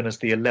 which is given as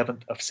the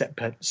 11th of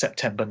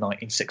September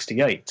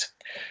 1968.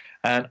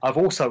 And I've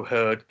also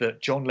heard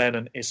that John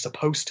Lennon is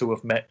supposed to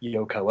have met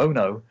Yoko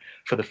Ono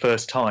for the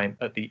first time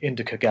at the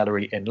Indica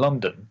Gallery in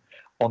London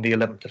on the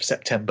 11th of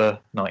September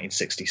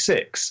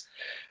 1966.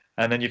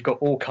 And then you've got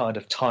all kind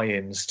of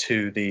tie-ins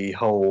to the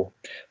whole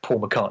Paul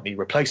McCartney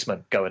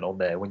replacement going on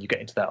there when you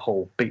get into that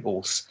whole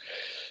Beatles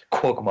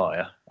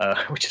quagmire,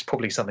 which is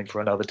probably something for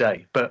another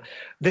day. But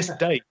this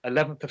date,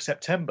 11th of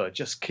September,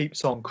 just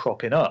keeps on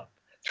cropping up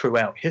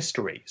throughout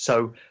history.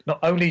 So not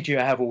only do you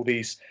have all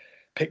these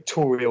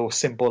pictorial,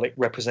 symbolic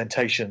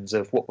representations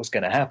of what was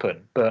going to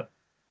happen, but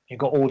you've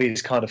got all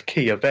these kind of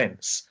key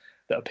events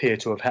that appear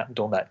to have happened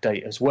on that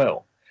date as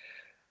well.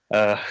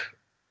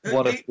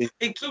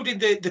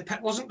 Including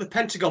wasn't the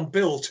Pentagon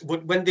built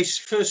when they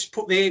first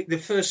put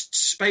the first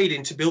spade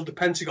in to build the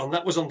Pentagon?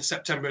 That was on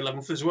September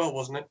 11th as well,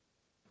 wasn't it?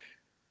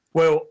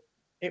 Well,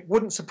 it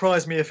wouldn't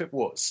surprise me if it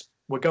was.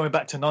 We're going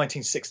back to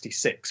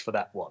 1966 for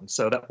that one,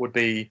 so that would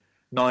be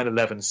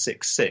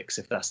 9/11/66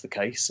 if that's the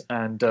case,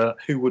 and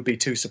who would be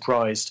too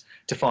surprised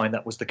to find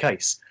that was the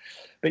case?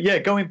 But yeah,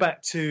 going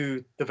back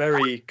to the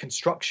very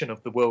construction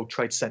of the World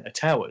Trade Center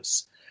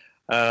towers,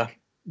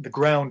 the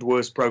ground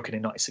was broken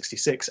in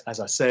 1966, as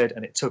I said,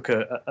 and it took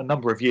a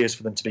number of years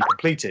for them to be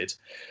completed.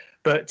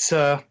 But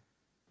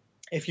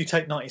if you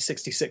take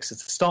 1966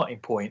 as the starting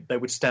point, they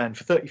would stand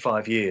for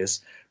 35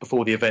 years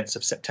before the events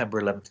of September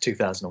 11th,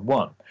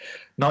 2001.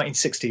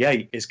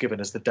 1968 is given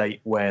as the date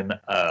when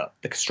the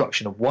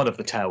construction of one of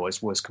the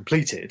towers was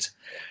completed.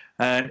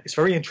 And it's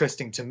very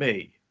interesting to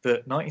me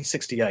that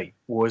 1968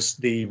 was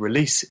the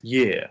release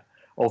year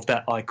of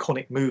that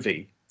iconic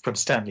movie from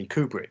Stanley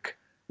Kubrick,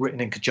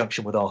 written in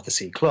conjunction with Arthur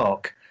C.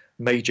 Clarke,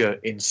 major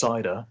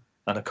insider,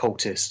 an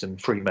occultist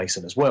and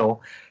Freemason as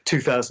well,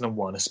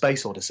 2001: A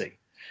Space Odyssey.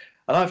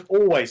 And I've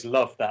always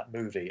loved that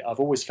movie. I've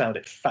always found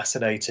it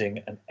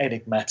fascinating and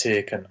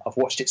enigmatic, and I've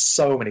watched it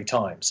so many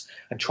times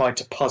and tried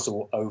to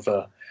puzzle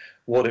over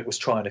what it was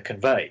trying to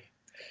convey.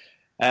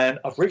 And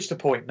I've reached a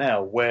point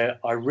now where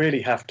I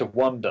really have to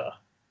wonder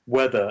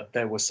whether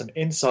there was some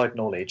inside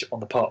knowledge on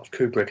the part of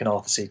Kubrick and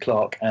Arthur C.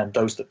 Clarke and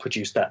those that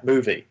produced that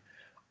movie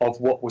of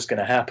what was going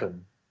to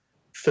happen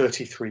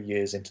 33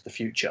 years into the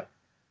future.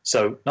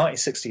 So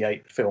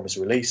 1968, the film is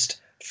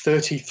released.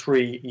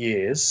 33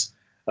 years,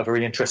 a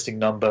very interesting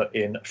number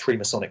in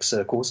Freemasonic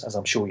circles, as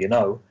I'm sure you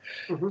know.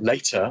 Mm-hmm.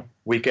 Later,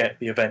 we get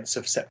the events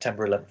of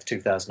September 11th,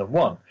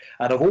 2001.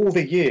 And of all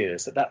the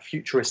years that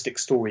futuristic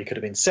story could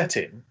have been set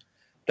in,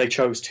 they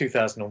chose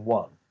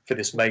 2001 for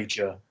this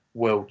major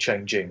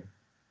world-changing,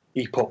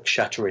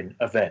 epoch-shattering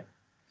event.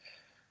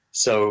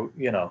 So,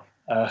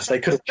 they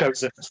could have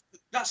chosen...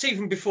 That's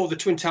even before the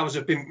Twin Towers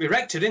have been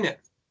erected, isn't it?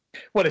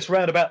 Well, it's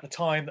round about the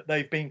time that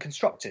they've been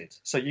constructed.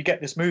 So you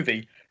get this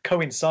movie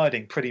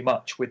coinciding pretty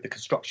much with the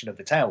construction of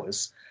the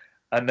towers.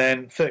 And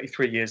then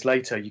 33 years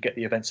later, you get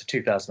the events of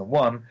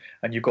 2001,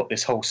 and you've got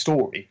this whole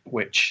story,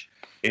 which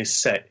is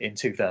set in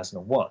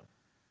 2001,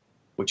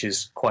 which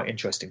is quite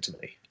interesting to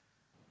me.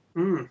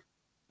 Mm.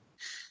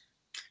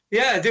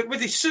 Yeah,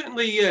 they're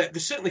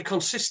certainly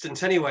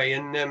consistent anyway,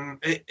 and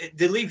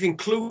they're leaving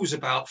clues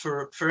about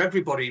for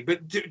everybody.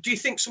 But do you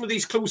think some of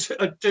these clues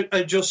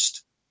are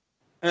just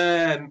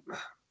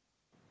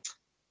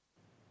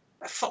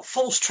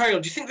false trail?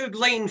 Do you think they're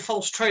laying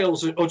false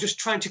trails or just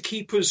trying to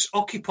keep us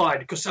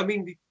occupied? Because I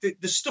mean,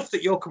 the stuff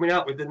that you're coming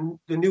out with, the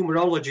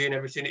numerology and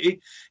everything,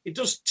 it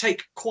does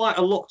take quite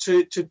a lot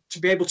to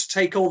be able to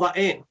take all that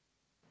in.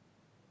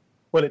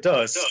 Well, it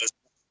does,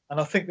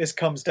 and I think this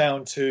comes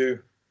down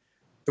to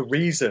the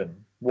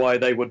reason why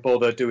they would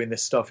bother doing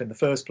this stuff in the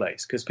first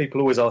place. Because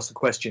people always ask the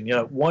question,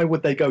 why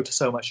would they go to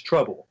so much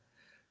trouble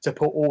to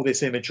put all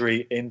this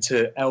imagery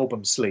into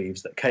album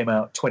sleeves that came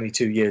out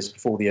 22 years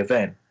before the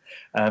event,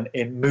 and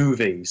in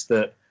movies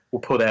that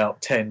were put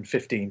out 10,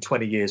 15,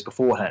 20 years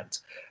beforehand?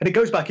 And it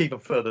goes back even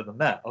further than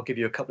that. I'll give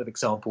you a couple of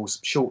examples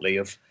shortly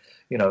of,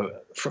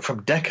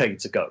 from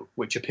decades ago,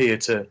 which appear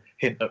to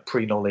hint at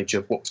pre-knowledge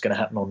of what was going to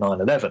happen on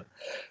 9/11.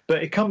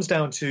 But it comes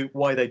down to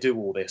why they do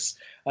all this.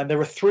 And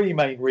there are three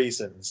main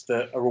reasons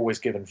that are always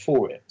given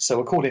for it. So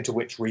according to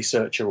which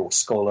researcher or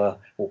scholar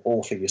or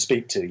author you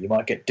speak to, you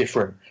might get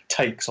different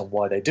takes on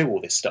why they do all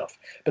this stuff.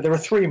 But there are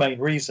three main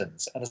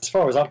reasons. And as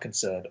far as I'm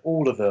concerned,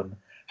 all of them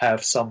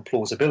have some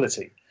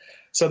plausibility.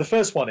 So the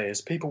first one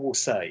is, people will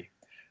say,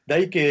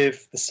 they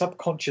give the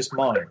subconscious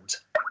mind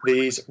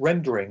these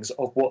renderings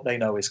of what they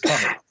know is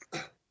coming.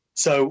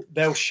 So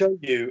they'll show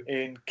you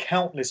in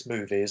countless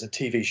movies and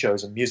TV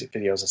shows and music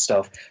videos and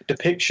stuff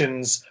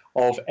depictions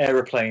of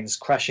aeroplanes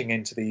crashing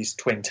into these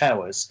twin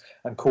towers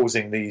and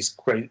causing these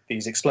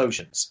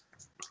explosions.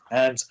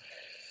 And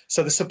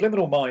so the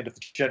subliminal mind of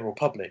the general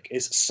public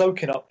is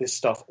soaking up this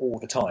stuff all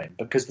the time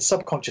because the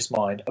subconscious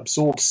mind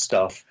absorbs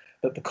stuff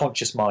that the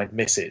conscious mind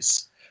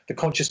misses. The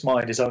conscious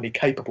mind is only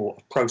capable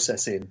of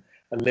processing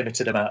a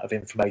limited amount of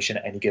information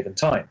at any given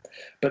time.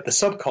 But the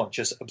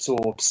subconscious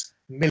absorbs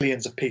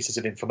millions of pieces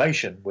of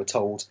information, we're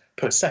told,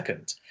 per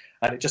second.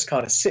 And it just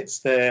kind of sits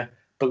there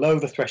below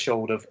the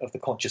threshold of the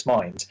conscious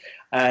mind.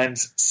 And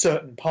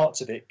certain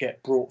parts of it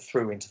get brought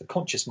through into the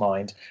conscious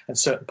mind and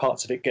certain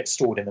parts of it get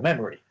stored in the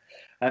memory.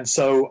 And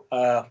so,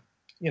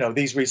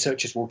 these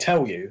researchers will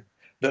tell you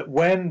that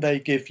when they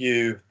give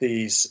you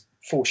these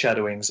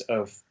foreshadowings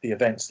of the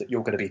events that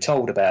you're going to be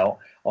told about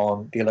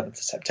on the 11th of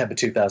September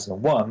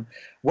 2001,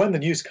 when the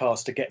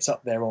newscaster gets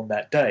up there on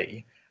that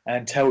day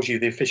and tells you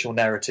the official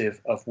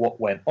narrative of what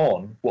went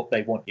on, what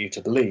they want you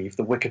to believe,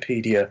 the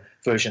Wikipedia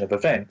version of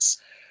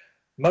events,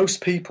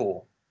 most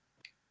people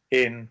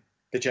in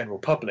the general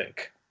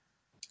public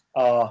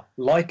are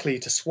likely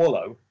to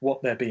swallow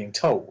what they're being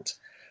told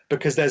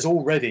because there's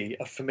already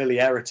a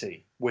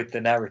familiarity with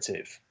the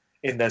narrative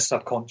in their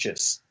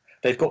subconscious.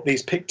 They've got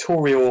these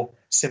pictorial,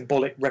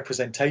 symbolic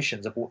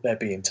representations of what they're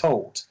being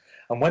told.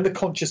 And when the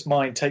conscious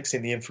mind takes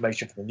in the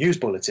information from the news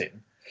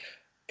bulletin,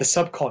 the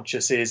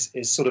subconscious is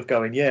sort of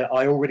going, yeah,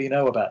 I already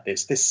know about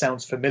this. This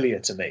sounds familiar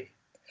to me.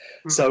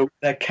 Mm-hmm. So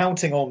they're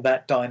counting on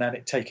that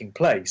dynamic taking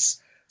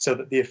place so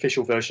that the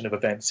official version of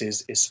events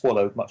is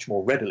swallowed much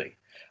more readily.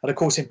 And of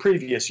course, in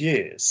previous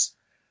years,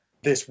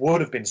 this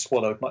would have been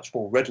swallowed much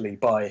more readily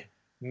by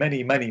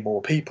many, many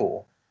more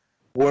people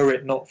were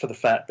it not for the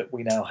fact that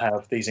we now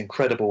have these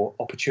incredible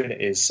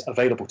opportunities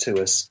available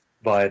to us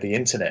via the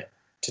internet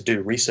to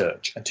do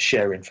research and to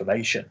share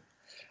information.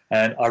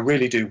 And I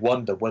really do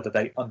wonder whether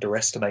they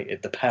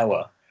underestimated the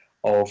power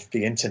of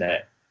the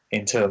internet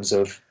in terms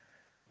of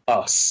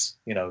us,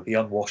 the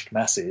unwashed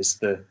masses,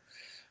 the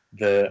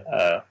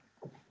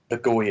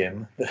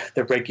goyim,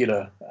 the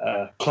regular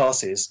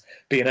classes,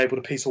 being able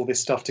to piece all this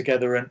stuff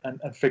together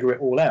and figure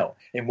it all out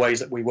in ways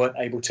that we weren't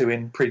able to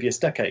in previous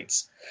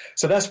decades.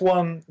 So that's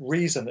one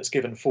reason that's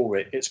given for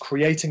it. It's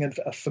creating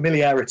a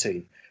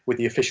familiarity with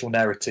the official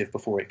narrative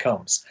before it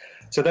comes.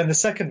 So then the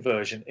second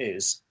version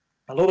is,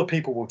 a lot of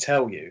people will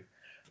tell you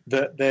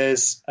that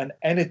there's an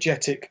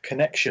energetic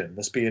connection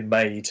that's being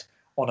made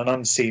on an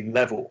unseen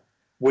level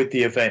with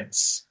the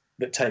events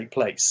that take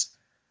place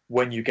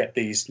when you get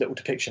these little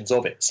depictions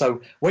of it.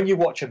 So when you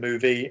watch a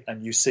movie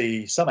and you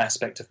see some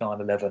aspect of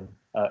 9/11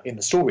 in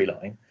the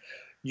storyline,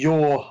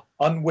 you're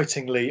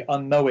unwittingly,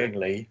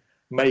 unknowingly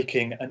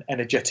making an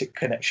energetic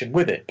connection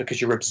with it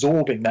because you're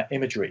absorbing that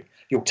imagery.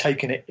 You're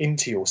taking it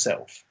into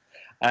yourself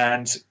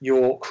and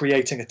you're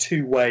creating a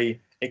two-way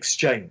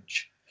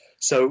exchange.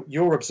 So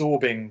you're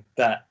absorbing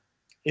that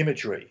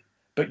imagery,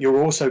 but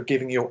you're also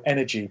giving your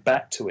energy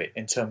back to it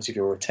in terms of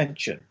your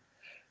attention.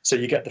 So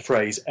you get the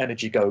phrase,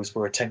 energy goes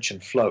where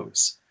attention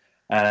flows.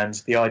 And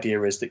the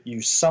idea is that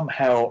you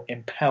somehow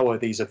empower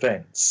these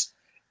events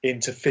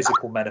into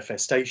physical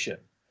manifestation.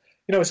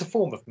 It's a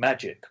form of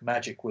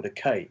magic with a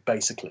K,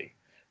 basically,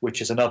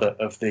 which is another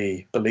of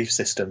the belief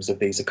systems of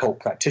these occult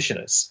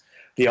practitioners.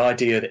 The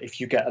idea that if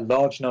you get a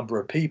large number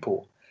of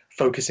people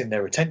focusing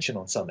their attention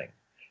on something,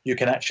 you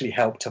can actually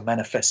help to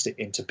manifest it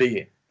into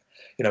being.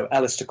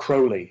 Aleister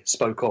Crowley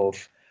spoke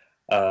of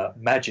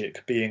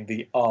magic being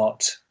the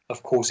art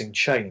of causing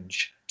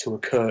change to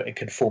occur in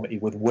conformity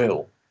with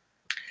will.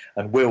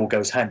 And will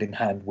goes hand in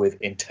hand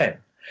with intent.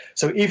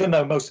 So even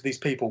though most of these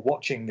people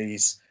watching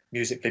these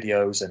music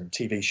videos and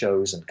TV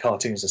shows and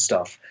cartoons and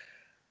stuff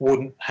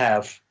wouldn't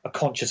have a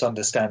conscious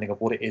understanding of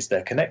what it is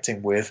they're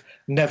connecting with,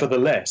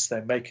 nevertheless,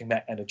 they're making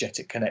that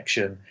energetic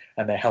connection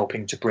and they're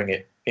helping to bring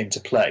it into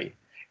play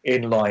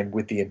in line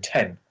with the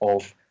intent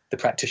of the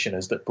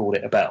practitioners that brought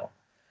it about.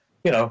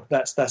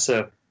 That's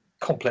a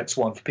complex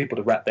one for people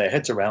to wrap their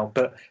heads around,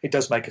 but it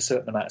does make a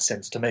certain amount of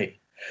sense to me.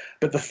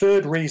 But the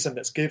third reason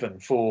that's given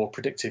for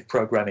predictive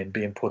programming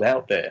being put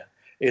out there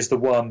is the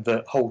one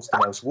that holds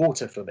the most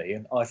water for me,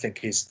 and I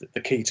think is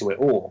the key to it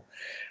all.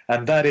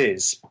 And that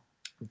is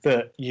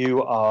that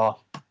you are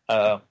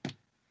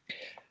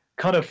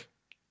kind of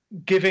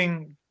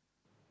giving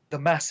the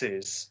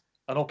masses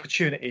an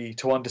opportunity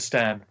to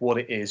understand what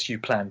it is you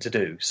plan to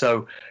do.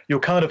 So you're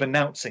kind of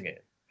announcing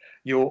it.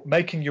 You're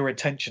making your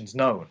intentions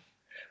known.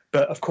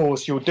 But of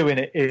course, you're doing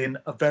it in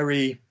a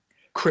very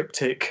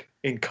cryptic,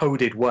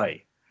 encoded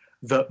way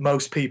that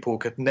most people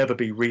could never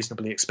be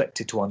reasonably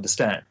expected to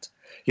understand.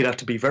 You'd have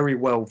to be very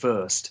well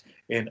versed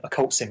in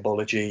occult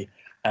symbology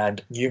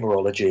and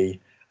numerology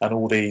and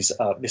all these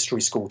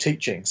mystery school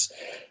teachings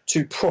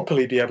to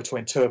properly be able to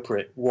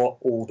interpret what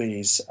all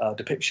these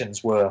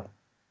depictions were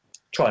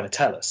trying to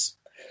tell us.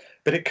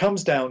 But it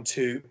comes down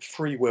to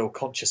free will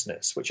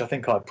consciousness, which I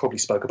think I probably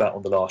spoke about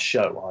on the last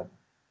show. I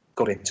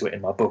got into it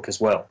in my book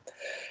as well.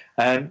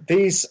 And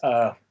these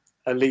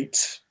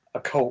elite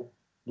occult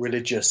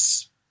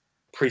religious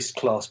priest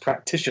class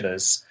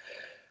practitioners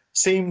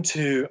seem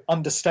to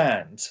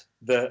understand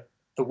that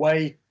the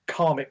way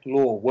karmic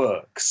law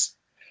works,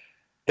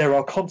 there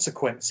are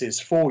consequences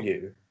for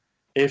you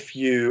if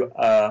you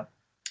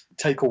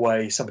take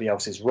away somebody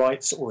else's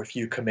rights, or if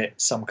you commit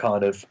some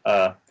kind of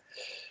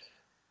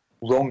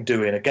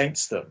wrongdoing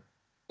against them.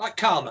 Like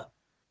karma.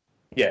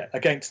 Yeah,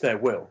 against their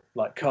will,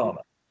 like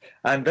karma.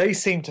 And they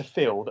seem to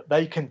feel that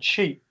they can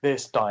cheat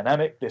this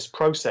dynamic, this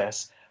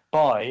process,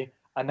 by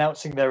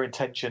announcing their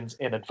intentions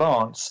in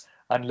advance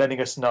and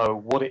letting us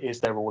know what it is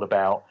they're all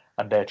about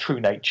and their true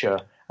nature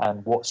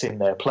and what's in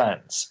their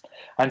plans.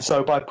 And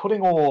so by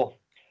putting all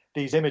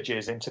these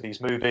images into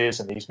these movies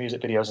and these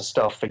music videos and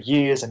stuff for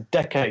years and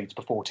decades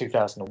before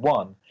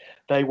 2001,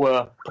 they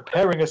were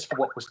preparing us for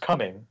what was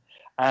coming,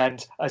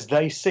 and as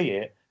they see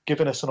it,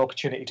 giving us an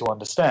opportunity to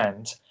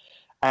understand.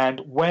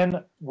 And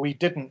when we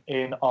didn't,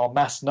 in our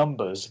mass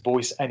numbers,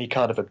 voice any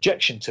kind of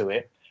objection to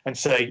it and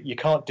say, you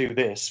can't do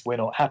this, we're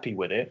not happy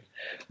with it,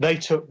 they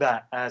took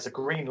that as a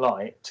green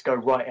light to go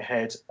right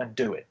ahead and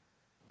do it.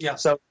 Yeah.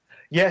 So,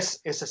 yes,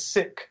 it's a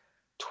sick,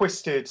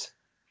 twisted,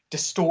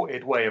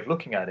 distorted way of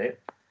looking at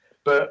it,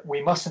 but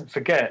we mustn't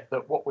forget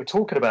that what we're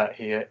talking about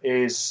here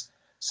is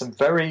some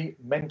very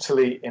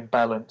mentally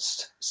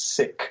imbalanced,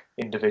 sick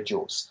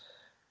individuals.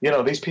 You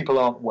know, these people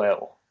aren't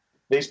well.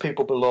 These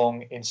people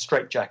belong in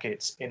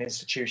straitjackets in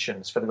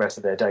institutions for the rest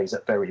of their days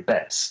at very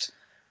best.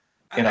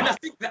 You know? And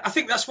I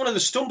think that's one of the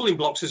stumbling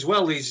blocks as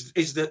well, is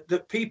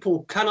that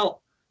people cannot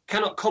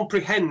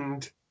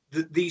comprehend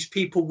that these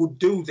people would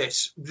do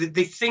this.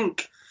 They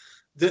think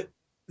that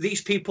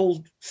these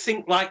people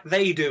think like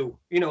they do,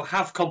 you know,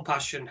 have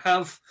compassion,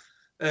 have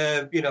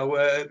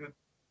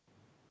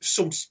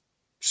some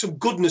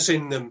goodness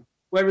in them,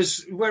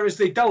 whereas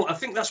they don't. I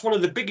think that's one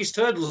of the biggest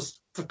hurdles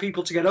for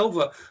people to get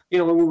over. You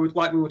know, when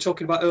we were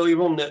talking about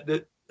earlier on,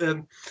 that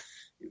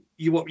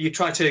you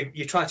try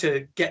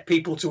to get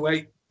people to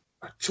wake.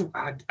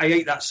 I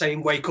hate that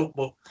saying "wake up,"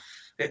 but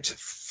it's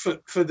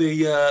for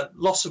the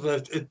loss of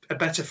a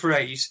better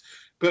phrase.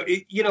 But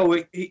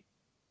the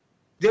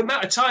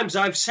amount of times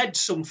I've said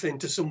something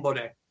to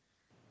somebody,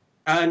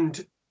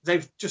 and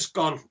they've just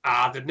gone,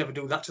 they'd never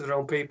do that to their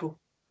own people.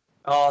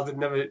 They'd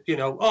never,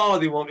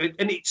 they won't.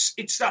 And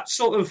it's that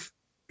sort of,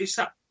 it's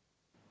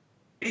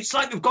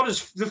like they've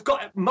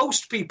got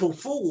most people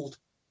fooled.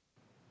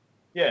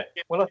 Yeah.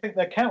 Well, I think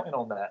they're counting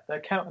on that.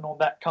 They're counting on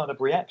that kind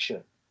of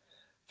reaction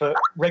for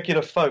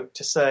regular folk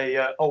to say,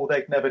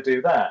 they'd never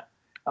do that.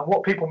 And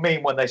what people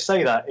mean when they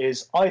say that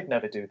is, I'd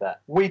never do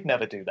that. We'd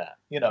never do that.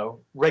 You know,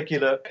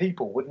 regular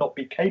people would not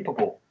be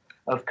capable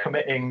of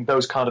committing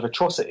those kind of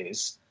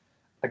atrocities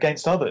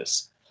against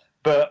others.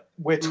 But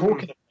we're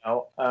talking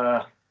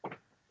about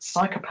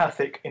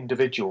psychopathic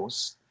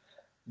individuals,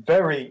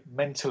 very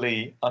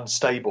mentally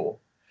unstable,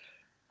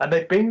 and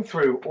they've been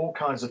through all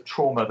kinds of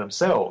trauma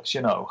themselves.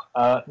 You know,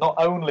 not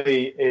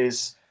only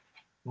is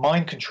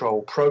mind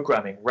control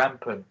programming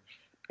rampant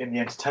in the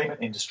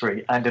entertainment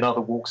industry and in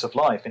other walks of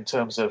life, in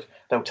terms of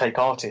they'll take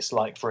artists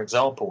like, for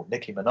example,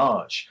 Nicki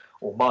Minaj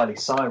or Miley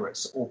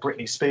Cyrus or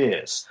Britney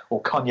Spears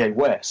or Kanye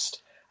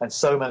West, and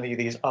so many of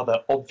these other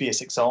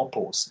obvious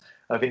examples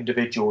of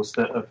individuals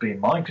that have been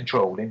mind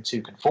controlled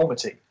into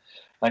conformity.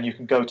 And you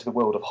can go to the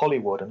world of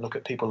Hollywood and look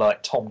at people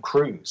like Tom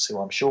Cruise, who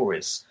I'm sure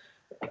is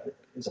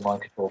a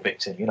mind control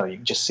victim. You know, you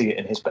can just see it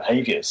in his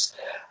behaviours.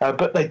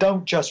 But they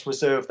don't just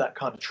reserve that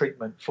kind of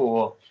treatment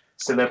for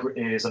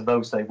celebrities and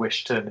those they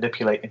wish to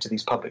manipulate into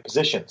these public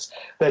positions.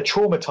 They're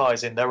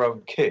traumatising their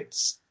own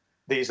kids,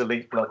 these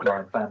elite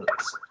bloodline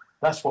families.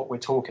 That's what we're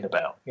talking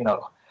about. You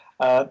know,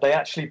 they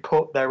actually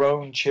put their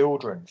own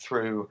children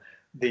through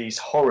these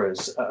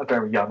horrors at a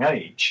very young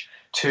age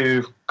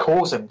to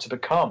cause them to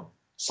become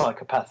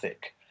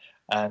psychopathic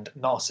and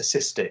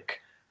narcissistic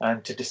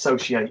and to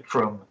dissociate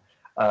from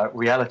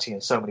reality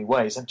in so many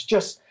ways, and to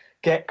just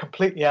get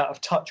completely out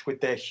of touch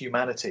with their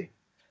humanity,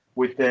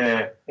 with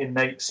their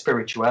innate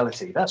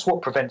spirituality. That's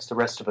what prevents the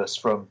rest of us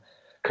from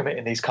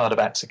committing these kind of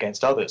acts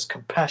against others.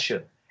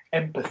 Compassion,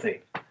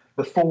 empathy,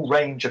 the full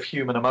range of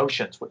human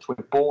emotions which we're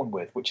born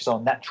with, which is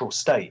our natural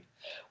state.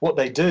 What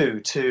they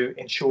do to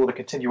ensure the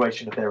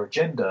continuation of their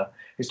agenda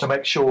is to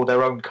make sure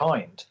their own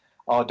kind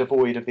are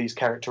devoid of these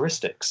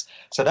characteristics.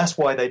 So that's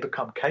why they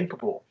become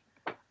capable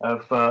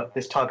of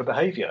this type of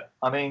behaviour.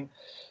 I mean,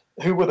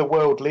 who were the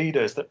world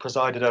leaders that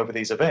presided over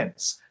these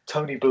events?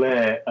 Tony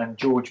Blair and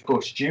George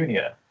Bush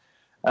Jr.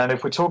 And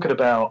if we're talking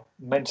about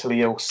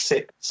mentally ill,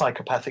 sick,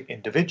 psychopathic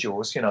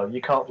individuals, you know, you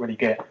can't really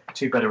get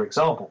two better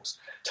examples.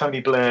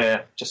 Tony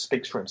Blair just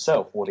speaks for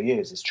himself. What he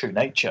is his true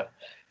nature.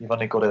 You've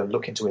only got to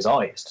look into his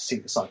eyes to see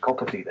the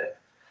psychopathy there.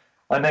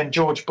 And then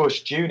George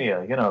Bush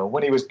Jr., you know,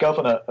 when he was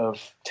governor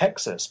of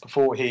Texas,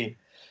 before he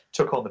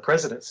took on the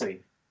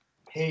presidency,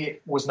 he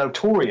was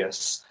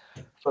notorious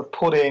for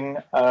putting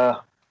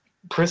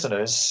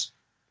prisoners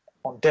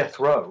on death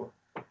row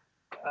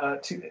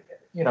to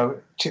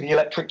the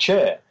electric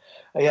chair.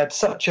 He had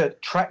such a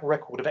track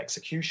record of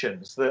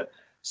executions that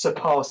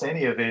surpassed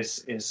any of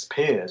his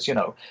peers, you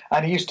know,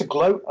 and he used to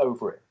gloat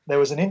over it. There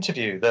was an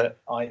interview that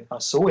I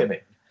saw him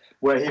in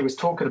where he was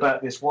talking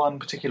about this one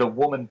particular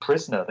woman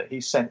prisoner that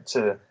he sent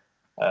to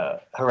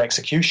her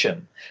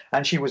execution,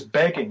 and she was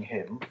begging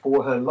him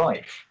for her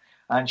life.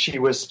 And she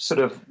was sort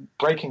of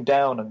breaking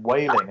down and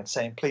wailing and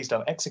saying, please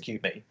don't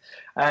execute me.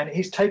 And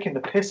he's taking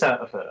the piss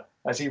out of her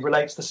as he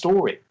relates the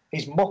story.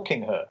 He's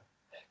mocking her.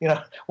 You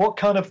know, what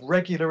kind of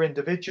regular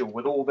individual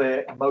with all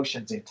their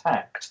emotions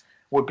intact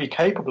would be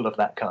capable of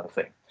that kind of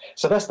thing?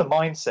 So that's the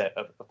mindset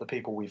of the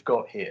people we've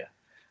got here.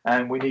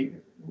 And we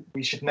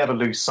should never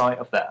lose sight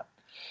of that.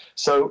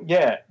 So,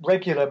 yeah,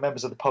 regular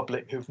members of the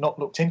public who've not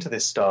looked into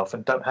this stuff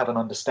and don't have an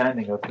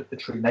understanding of the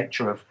true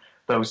nature of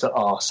those that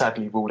are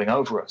sadly ruling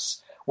over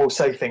us will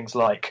say things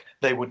like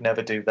they would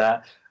never do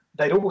that.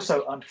 They'd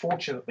also,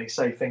 unfortunately,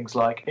 say things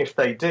like, if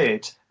they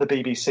did, the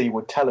BBC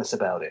would tell us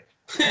about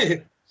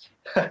it.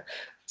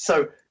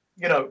 So,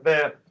 you know,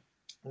 they're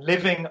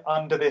living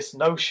under this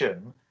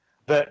notion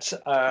that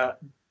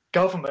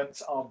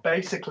governments are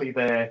basically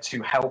there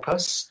to help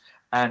us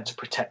and to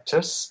protect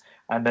us,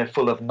 and they're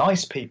full of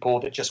nice people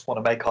that just want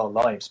to make our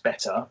lives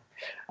better.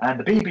 And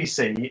the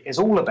BBC is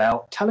all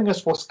about telling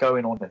us what's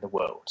going on in the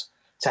world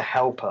to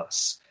help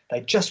us. They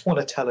just want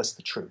to tell us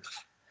the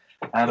truth.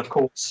 And of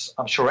course,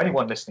 I'm sure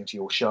anyone listening to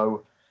your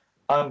show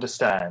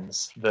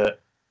understands that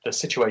the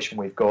situation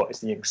we've got is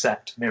the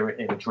exact mirror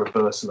image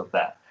reversal of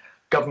that.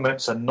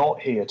 Governments are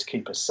not here to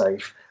keep us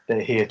safe.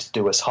 They're here to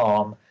do us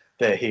harm.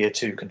 They're here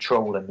to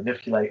control and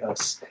manipulate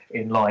us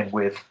in line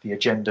with the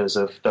agendas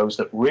of those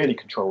that really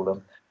control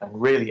them and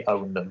really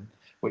own them,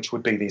 which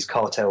would be these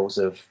cartels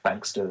of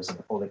banksters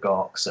and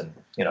oligarchs and,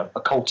 you know,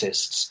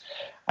 occultists.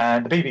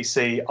 And the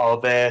BBC are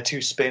there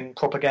to spin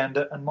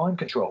propaganda and mind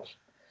control.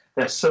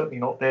 They're certainly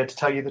not there to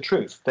tell you the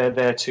truth. They're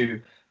there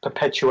to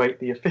perpetuate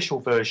the official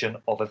version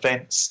of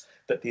events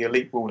that the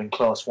elite ruling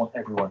class want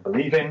everyone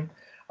believing.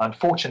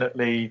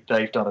 Unfortunately,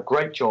 they've done a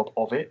great job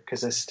of it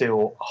because there's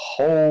still a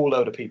whole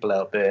load of people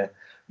out there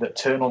that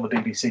turn on the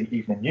BBC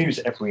Evening News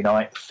every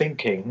night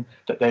thinking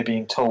that they're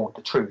being told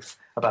the truth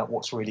about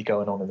what's really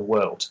going on in the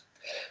world.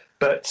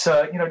 But,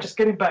 you know, just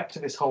getting back to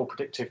this whole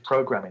predictive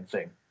programming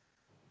thing,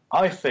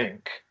 I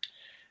think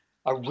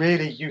a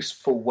really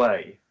useful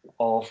way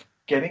of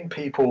getting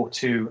people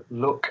to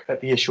look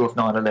at the issue of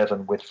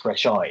 9/11 with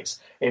fresh eyes,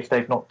 if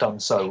they've not done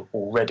so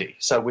already.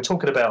 So we're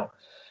talking about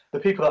the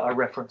people that I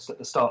referenced at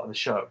the start of the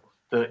show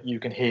that you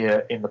can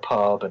hear in the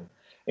pub and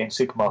in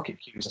supermarket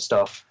queues and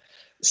stuff,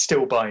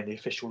 still buying the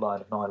official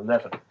line of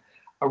 9/11.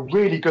 A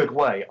really good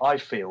way, I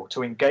feel,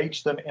 to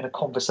engage them in a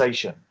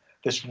conversation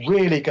that's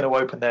really going to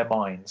open their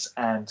minds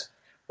and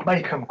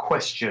make them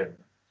question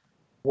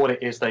what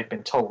it is they've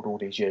been told all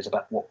these years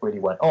about what really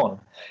went on,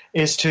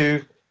 is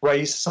to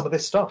raise some of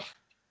this stuff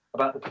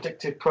about the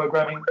predictive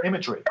programming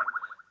imagery.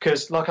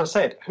 Because, like I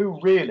said, who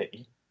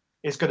really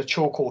is going to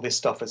chalk all this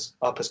stuff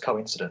up as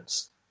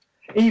coincidence?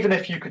 Even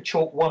if you could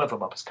chalk one of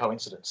them up as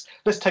coincidence.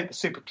 Let's take the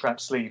Supertramp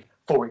sleeve,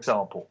 for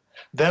example.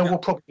 There will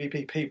probably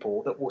be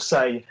people that will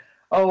say,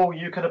 oh,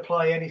 you can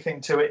apply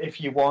anything to it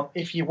if you want.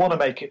 If you want to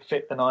make it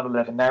fit the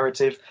 9/11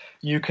 narrative,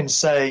 you can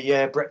say,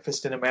 yeah,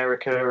 breakfast in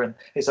America and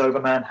it's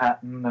over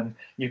Manhattan, and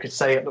you could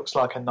say it looks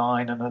like a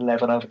 9 and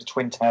 11 over the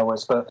Twin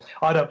Towers, but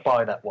I don't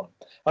buy that one.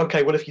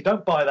 Okay, well, if you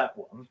don't buy that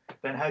one,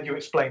 then how do you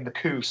explain the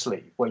coup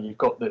sleeve where you've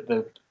got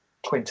the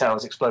Twin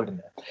Towers exploding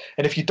there?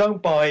 And if you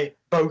don't buy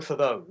both of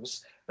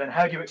those, then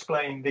how do you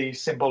explain the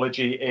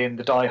symbology in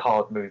the Die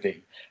Hard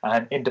movie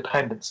and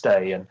Independence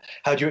Day? And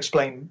how do you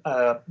explain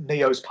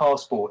Neo's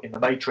passport in The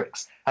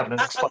Matrix having an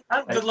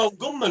and the Lone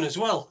Gunman as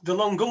well, the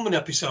Lone Gunman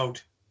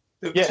episode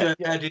that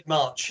aired in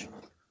March.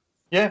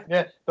 Yeah,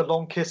 The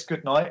Long Kiss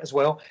Goodnight as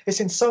well. It's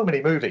in so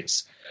many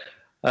movies.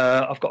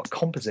 I've got a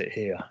composite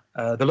here.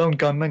 The Lone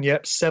Gunman,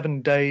 yep,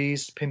 7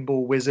 Days,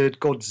 Pinball Wizard,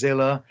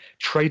 Godzilla,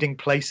 Trading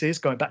Places,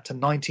 going back to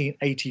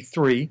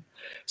 1983,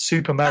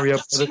 Super Mario.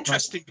 That's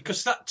interesting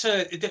because that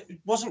it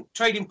wasn't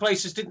Trading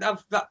Places. Didn't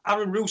have that.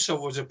 Aaron Russo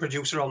was a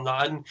producer on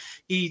that, and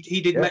he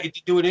did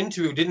do an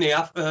interview, didn't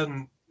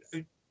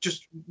he?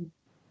 Just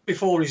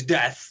before his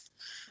death,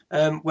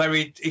 where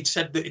he'd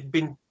said that he'd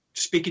been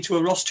speaking to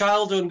a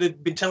Rothschild and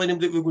they'd been telling him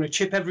that we were going to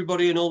chip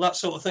everybody and all that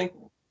sort of thing.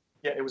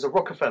 Yeah, it was a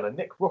Rockefeller,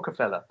 Nick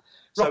Rockefeller.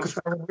 So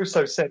Aaron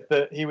Russo said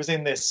that he was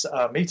in this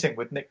meeting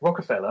with Nick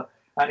Rockefeller,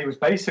 and he was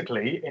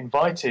basically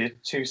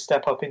invited to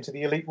step up into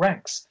the elite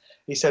ranks.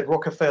 He said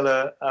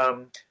Rockefeller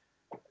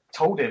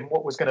told him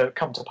what was going to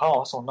come to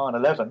pass on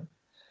 9/11,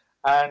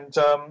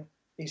 and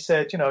he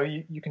said, you know,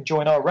 you can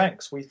join our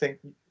ranks. We think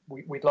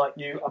we'd like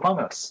you among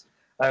us.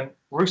 And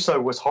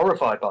Russo was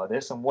horrified by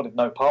this and wanted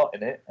no part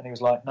in it, and he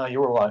was like, no,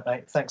 you're all right,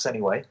 mate. Thanks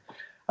anyway.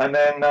 And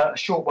then a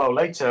short while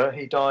later,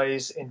 he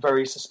dies in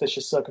very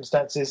suspicious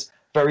circumstances,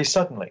 very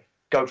suddenly.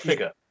 Go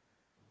figure.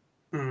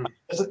 Mm.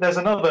 There's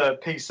another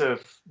piece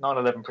of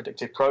 9/11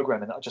 predictive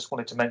programming that I just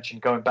wanted to mention,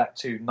 going back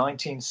to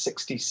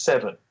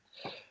 1967.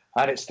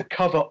 And it's the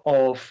cover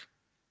of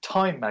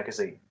Time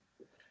magazine.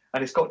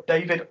 And it's got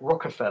David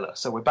Rockefeller.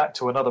 So we're back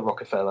to another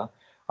Rockefeller.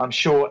 I'm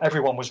sure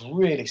everyone was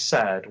really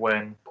sad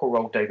when poor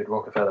old David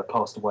Rockefeller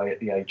passed away at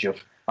the age of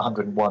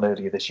 101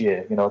 earlier this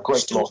year. You know, a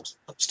great loss.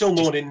 Still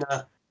mourning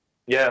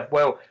Yeah,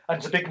 well, and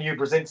it's a big new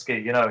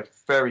Brzezinski, you know,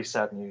 very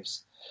sad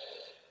news.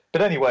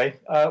 But anyway,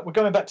 we're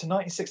going back to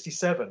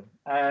 1967,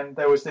 and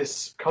there was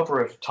this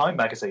cover of Time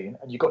magazine,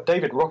 and you got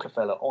David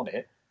Rockefeller on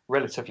it,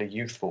 relatively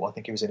youthful. I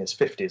think he was in his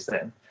 50s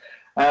then.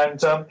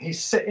 And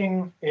he's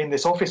sitting in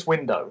this office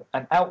window,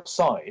 and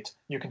outside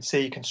you can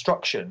see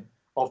construction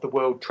of the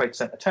World Trade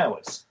Center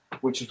towers,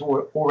 which was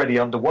already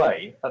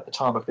underway at the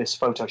time of this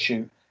photo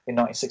shoot in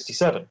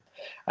 1967.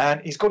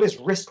 And he's got his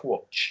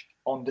wristwatch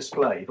on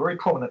display very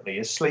prominently.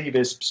 His sleeve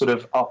is sort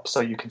of up so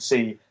you can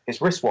see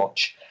his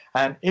wristwatch.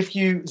 And if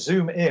you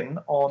zoom in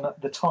on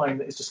the time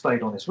that is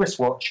displayed on his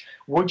wristwatch,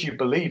 would you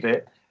believe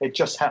it, it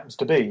just happens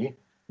to be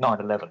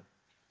 9/11.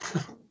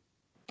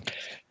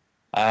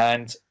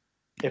 And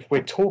if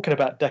we're talking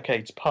about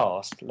decades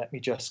past, let me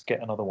just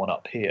get another one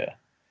up here.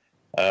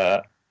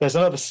 There's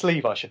another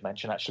sleeve I should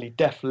mention, actually,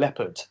 Def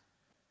Leppard,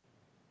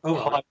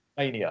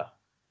 Pyromania.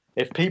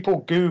 If people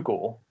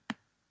Google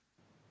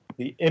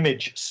the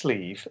image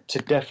sleeve to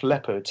Def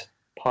Leppard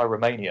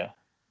Pyromania,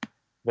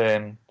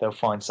 then they'll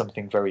find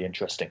something very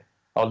interesting.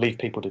 I'll leave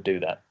people to do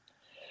that.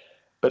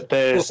 But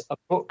there's a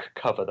book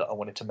cover that I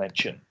wanted to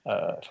mention,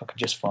 if I can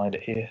just find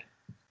it here.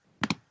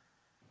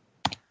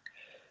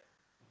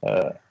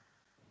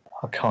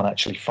 I can't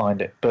actually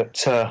find it,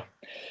 but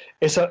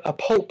it's a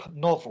pulp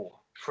novel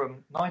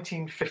from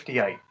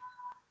 1958.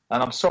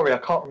 And I'm sorry, I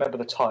can't remember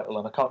the title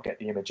and I can't get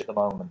the image at the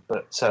moment,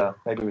 but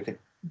maybe we could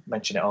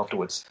mention it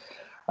afterwards.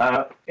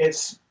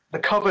 It's the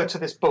cover to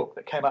this book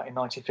that came out in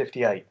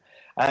 1958,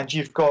 and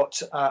you've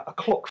got a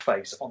clock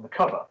face on the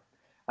cover,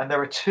 and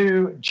there are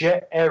two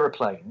jet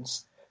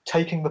aeroplanes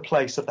taking the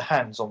place of the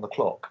hands on the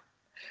clock.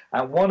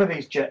 And one of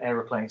these jet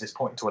aeroplanes is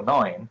pointing to a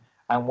 9,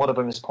 and one of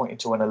them is pointing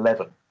to an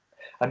 11.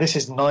 And this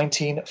is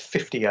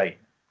 1958.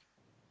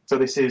 So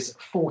this is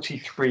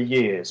 43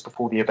 years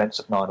before the events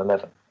of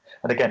 9/11.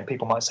 And again,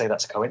 people might say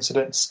that's a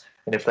coincidence,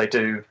 and if they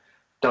do,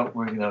 don't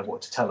really know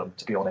what to tell them,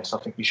 to be honest. I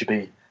think you should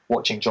be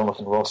watching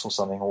Jonathan Ross or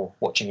something, or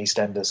watching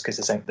EastEnders, because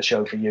this ain't the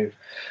show for you.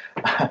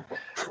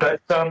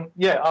 But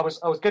yeah, I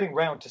was getting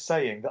round to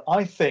saying that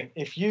I think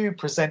if you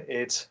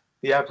presented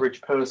the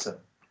average person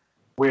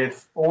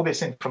with all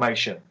this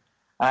information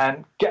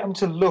and get them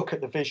to look at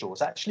the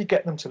visuals, actually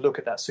get them to look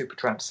at that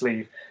Supertramp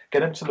sleeve, get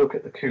them to look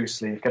at the Coup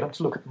sleeve, get them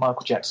to look at the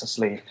Michael Jackson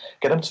sleeve,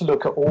 get them to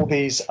look at all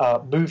these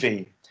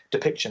movie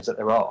depictions that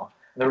there are.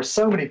 And there are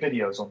so many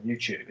videos on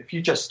YouTube. If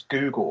you just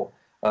Google,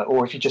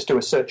 or if you just do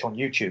a search on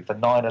YouTube for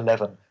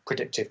 9/11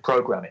 predictive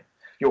programming,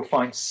 you'll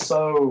find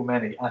so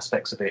many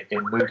aspects of it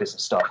in movies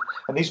and stuff.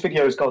 And these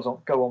videos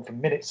go on for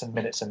minutes and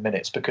minutes and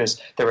minutes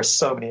because there are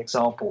so many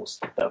examples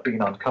that have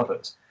been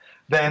uncovered.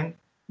 Then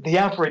the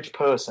average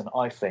person,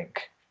 I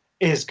think,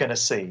 is going to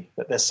see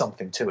that there's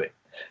something to it.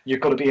 You've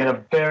got to be in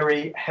a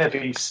very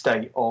heavy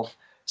state of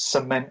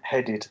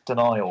cement-headed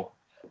denial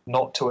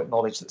not to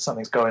acknowledge that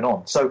something's going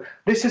on. So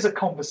this is a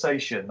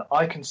conversation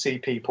I can see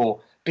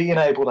people being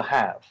able to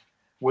have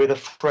with a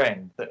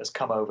friend that has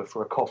come over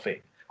for a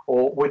coffee,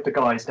 or with the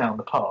guys down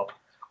the pub,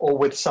 or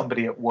with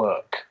somebody at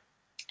work.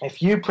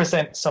 If you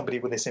present somebody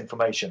with this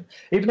information,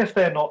 even if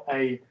they're not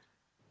a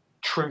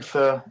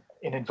truther,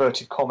 in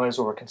inverted commas,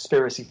 or a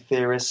conspiracy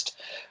theorist,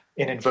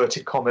 in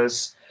inverted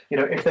commas, you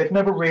know, if they've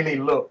never really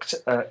looked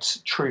at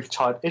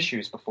truth-type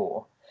issues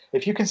before,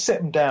 if you can sit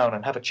them down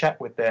and have a chat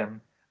with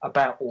them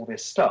about all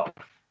this stuff,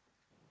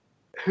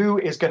 who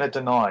is going to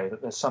deny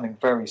that there's something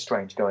very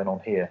strange going on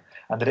here,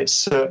 and that it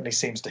certainly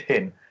seems to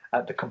hint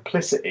at the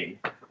complicity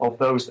of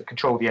those that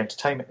control the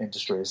entertainment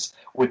industries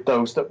with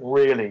those that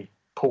really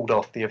pulled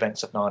off the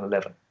events of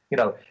 9/11? You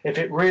know, if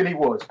it really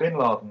was bin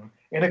Laden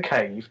in a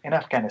cave in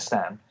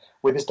Afghanistan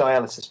with his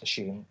dialysis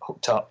machine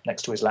hooked up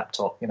next to his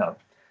laptop, you know,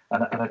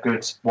 and a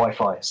good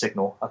Wi-Fi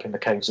signal up in the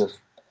caves of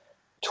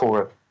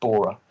Tora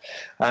Bora,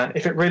 and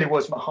if it really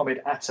was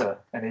Mohammed Atta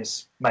and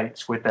his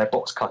mates with their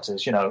box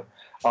cutters, you know,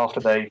 after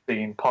they've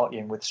been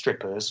partying with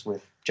strippers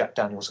with Jack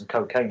Daniels and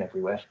cocaine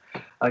everywhere,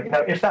 you know,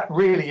 if that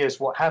really is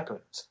what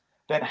happened,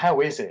 then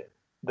how is it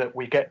that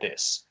we get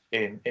this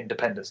in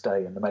Independence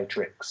Day and The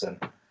Matrix and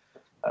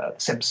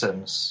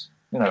Simpsons?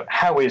 You know,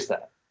 how is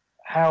that?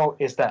 How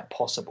is that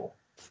possible?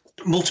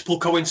 Multiple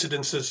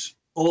coincidences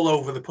all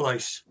over the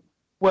place.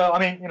 Well, I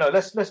mean, you know,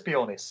 let's be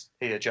honest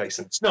here,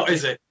 Jason. It's not,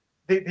 is it?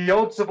 The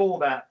odds of all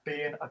that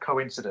being a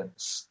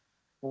coincidence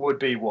would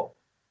be what?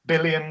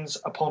 Billions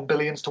upon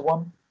billions to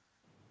one?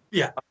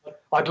 Yeah.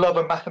 I'd love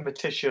a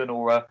mathematician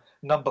or a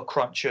number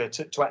cruncher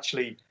to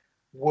actually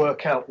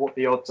work out what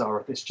the odds are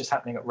of this just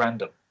happening at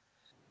random.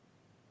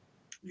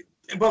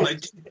 Well,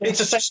 it's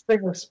the same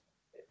thing as...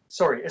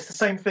 Sorry, it's the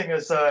same thing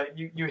as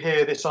you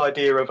hear this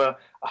idea of a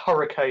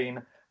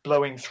hurricane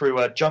blowing through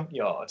a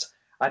junkyard,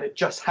 and it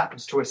just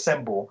happens to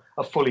assemble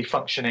a fully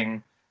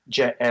functioning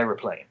jet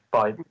aeroplane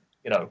by,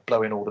 you know,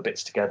 blowing all the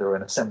bits together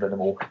and assembling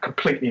them all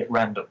completely at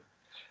random.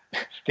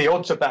 The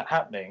odds of that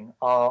happening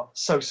are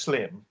so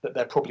slim that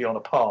they're probably on a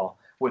par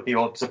with the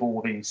odds of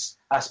all these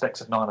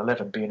aspects of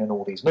 9/11 being in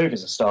all these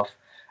movies and stuff,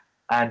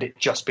 and it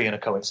just being a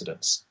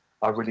coincidence.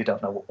 I really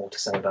don't know what more to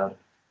say about it.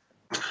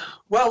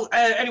 Well,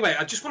 anyway,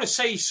 I just want to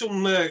say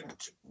some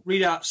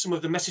read out some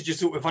of the messages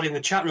that we've had in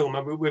the chat room.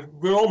 And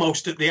we're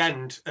almost at the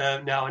end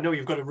now. I know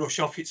you've got to rush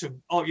off.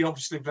 You're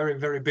obviously very,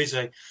 very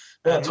busy.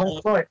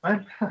 Right,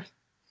 man.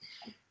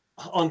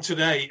 On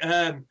today.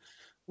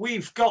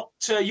 We've got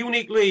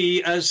Unique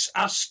Lee has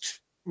asked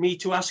me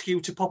to ask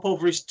you to pop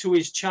over to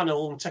his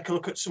channel and take a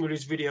look at some of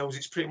his videos.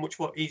 It's pretty much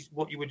what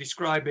you were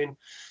describing,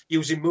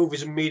 using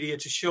movies and media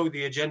to show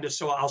the agenda.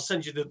 So I'll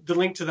send you the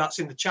link to that's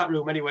in the chat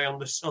room anyway on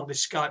this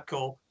Skype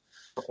call.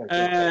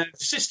 The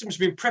system's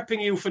been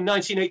prepping you for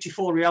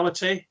 1984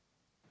 reality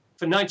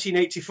for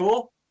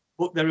 1984,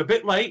 but they're a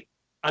bit late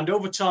and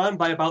over time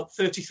by about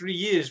 33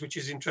 years, which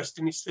is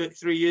interesting. It's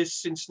 33 years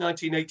since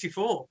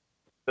 1984.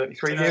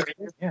 33 years,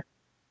 yeah.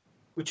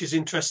 Which is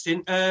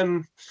interesting.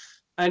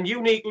 And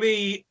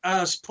Uniquely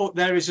has put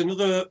there is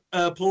another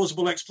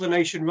plausible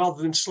explanation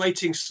rather than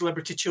stating all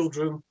celebrity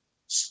children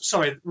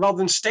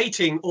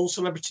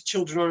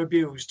are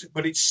abused,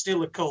 but it's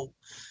still a cult.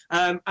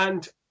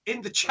 And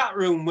in the chat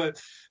room,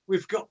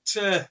 we've got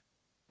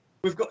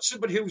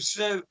somebody who's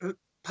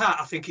Pat.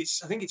 I think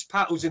it's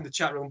Pat who's in the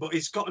chat room, but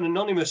he's got an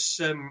anonymous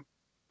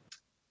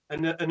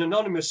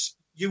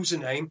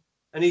username,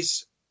 and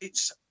it's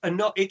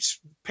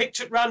picked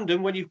at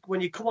random. When you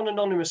come on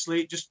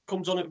anonymously, it just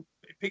comes on. It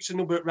picks a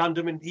number at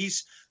random, and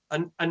he's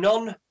an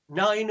anon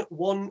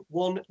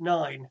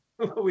 9119,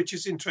 which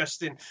is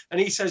interesting. And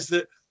he says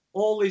that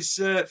all his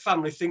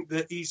family think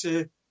that he's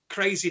a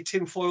crazy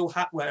tinfoil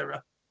hat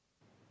wearer.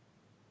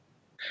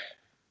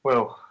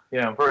 Well,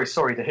 yeah, I'm very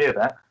sorry to hear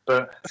that,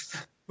 but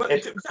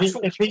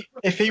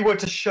if he were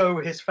to show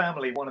his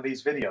family one of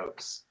these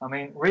videos, I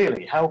mean,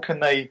 really, how can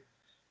they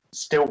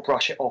still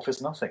brush it off as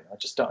nothing? I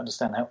just don't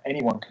understand how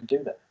anyone can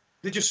do that.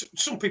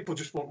 Some people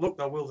just won't look,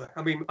 though, will they?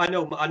 I mean, I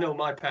know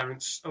my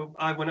parents.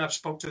 When I've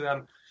spoke to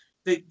them,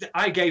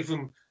 I gave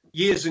them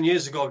years and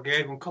years ago. I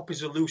gave them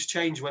copies of Loose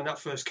Change when that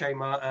first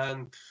came out,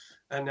 and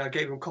I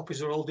gave them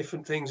copies of all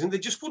different things, and they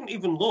just wouldn't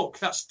even look.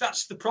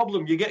 That's the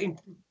problem. You're getting,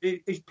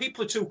 if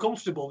people are too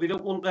comfortable, they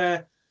don't want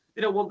their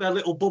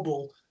little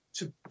bubble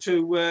to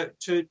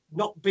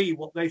not be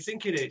what they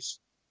think it is.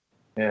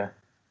 Yeah,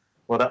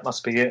 well, that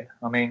must be it.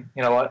 I mean,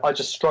 I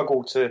just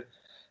struggle to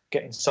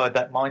get inside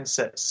that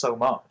mindset so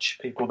much.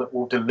 People that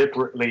will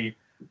deliberately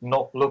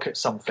not look at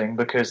something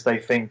because they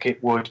think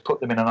it would put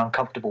them in an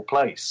uncomfortable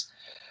place.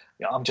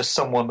 I'm just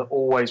someone that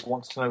always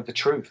wants to know the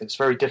truth. It's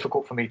very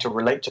difficult for me to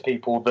relate to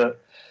people that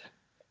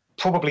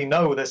probably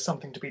know there's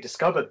something to be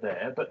discovered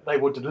there, but they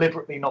will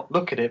deliberately not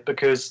look at it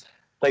because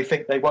they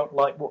think they won't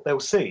like what they'll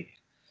see.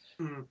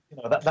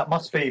 That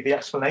must be the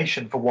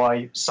explanation for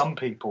why some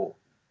people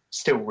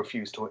still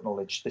refuse to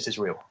acknowledge this is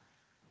real.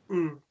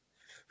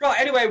 Right,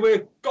 anyway,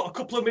 we've got a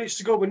couple of minutes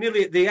to go. We're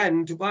nearly at the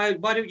end. Why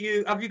don't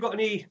you, have you got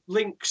any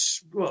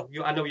links? Well,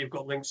 I know you've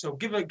got links, so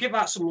give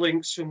out some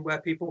links from where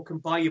people can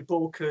buy your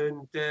book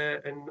and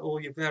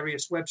all your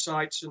various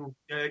websites and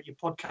your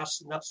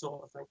podcasts and that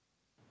sort of thing.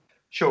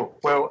 Sure.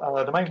 Well,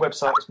 the main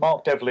website is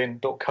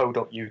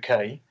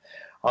markdevlin.co.uk.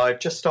 I've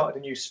just started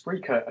a new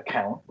Spreaker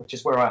account, which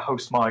is where I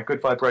host my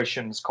Good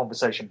Vibrations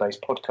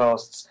conversation-based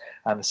podcasts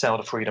and the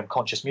Sound of Freedom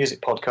conscious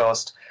music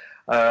podcast.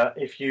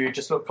 If you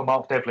just look for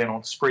Mark Devlin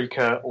on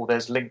Spreaker, or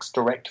there's links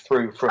direct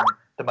through from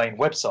the main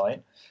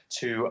website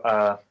to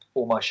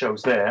all my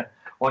shows there.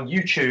 On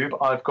YouTube,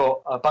 I've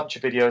got a bunch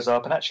of videos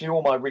up, and actually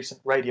all my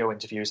recent radio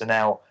interviews are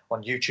now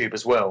on YouTube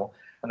as well,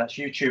 and that's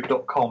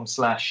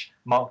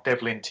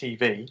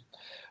youtube.com/MarkDevlinTV.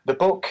 The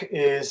book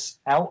is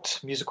out,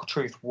 Musical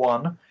Truth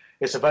 1.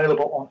 It's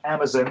available on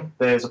Amazon.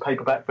 There's a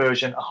paperback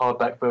version, a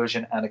hardback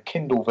version, and a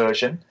Kindle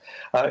version.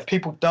 If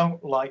people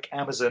don't like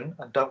Amazon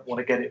and don't want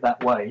to get it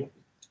that way,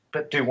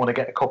 but do want to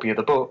get a copy of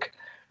the book,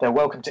 they're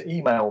welcome to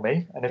email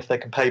me, and if they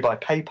can pay by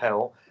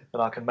PayPal,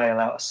 then I can mail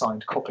out a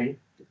signed copy.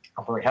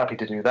 I'm very happy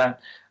to do that,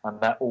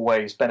 and that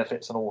always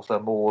benefits an author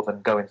more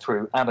than going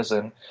through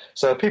Amazon.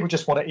 So if people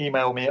just want to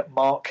email me at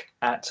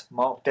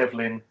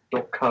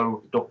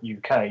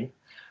mark@markdevlin.co.uk,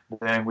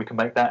 then we can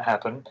make that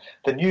happen.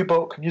 The new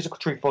book, Musical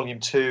Truth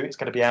Volume 2, is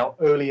going to be out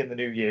early in the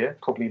new year,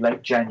 probably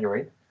late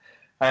January.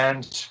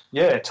 And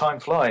yeah, time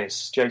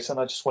flies, Jason.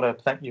 I just want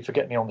to thank you for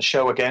getting me on the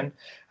show again.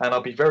 And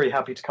I'll be very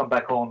happy to come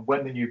back on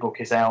when the new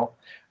book is out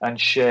and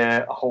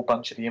share a whole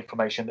bunch of the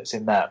information that's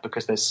in that,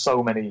 because there's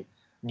so many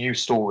new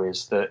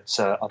stories that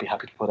I'll be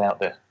happy to put out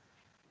there.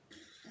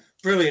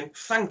 Brilliant.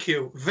 Thank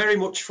you very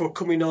much for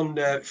coming on,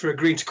 for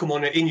agreeing to come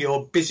on in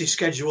your busy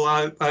schedule.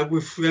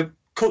 We've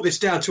cut this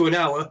down to an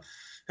hour.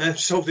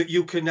 So that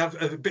you can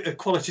have a bit of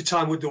quality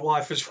time with the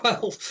wife as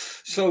well.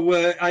 So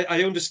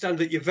I understand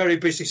that you're very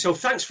busy. So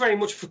thanks very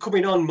much for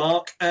coming on,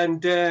 Mark,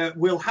 and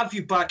we'll have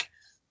you back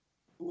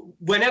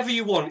whenever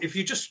you want. If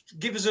you just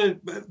drop us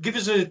an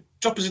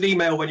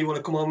email when you want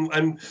to come on,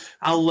 and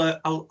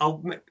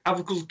I'll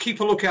keep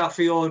a lookout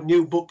for your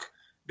new book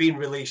being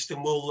released,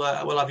 and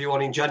we'll have you on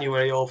in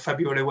January or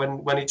February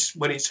when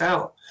it's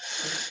out.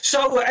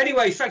 So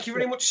anyway, thank you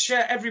very much,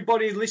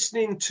 everybody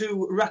listening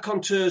to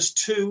Raconteurs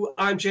 2.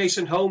 I'm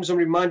Jason Holmes. I'm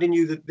reminding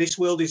you that this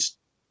world is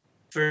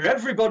for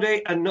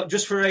everybody and not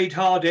just for Ade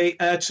Hardy.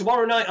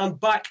 Tomorrow night I'm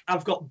back.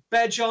 I've got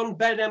Bedge on,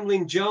 Ben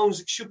Emlyn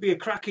Jones. It should be a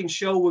cracking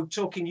show. We're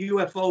talking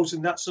UFOs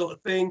and that sort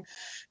of thing.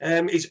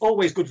 It's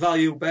always good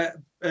value,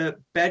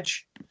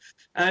 Bedge.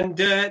 And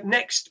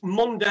next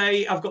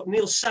Monday, I've got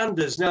Neil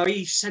Sanders. Now,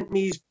 he sent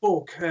me his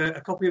book,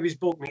 a copy of his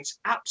book, and it's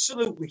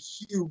absolutely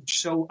huge.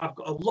 So I've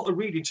got a lot of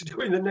reading to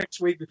do in the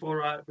next week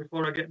before I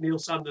get Neil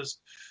Sanders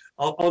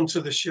onto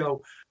the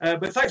show.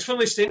 But thanks for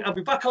listening. I'll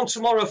be back on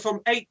tomorrow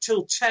from 8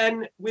 till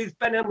 10 with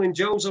Ben Emlyn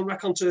Jones on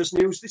Raconteurs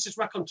News. This is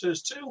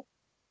Raconteurs 2.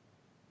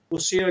 We'll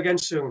see you again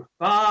soon.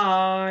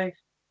 Bye.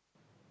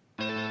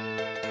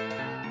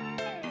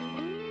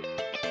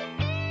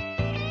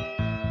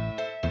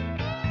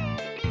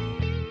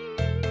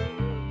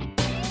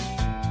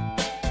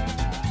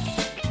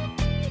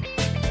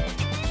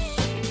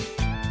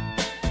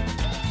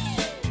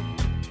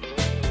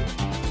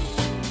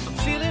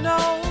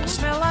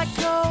 Smell like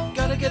coal.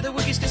 Gotta get the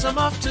wiggies cause I'm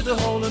off to the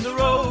hole in the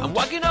road. I'm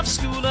walking off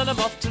school and I'm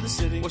off to the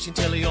city, watching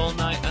telly all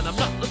night and I'm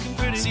not looking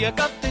pretty. See, I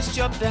got this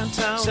job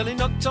downtown, selling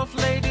knocked off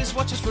ladies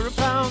watches for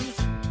 £1.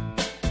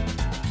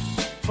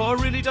 For a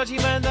really dodgy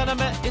man that I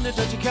met in a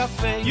dodgy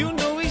cafe. You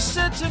know, he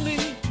said to me,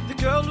 the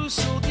girl who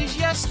sold these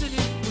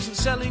yesterday wasn't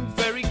selling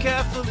very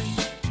carefully.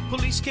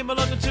 Police came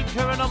along and took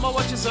her and all my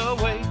watches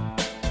away.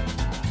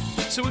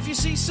 So if you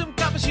see some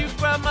coppers, you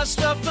grab my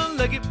stuff and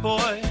leg it,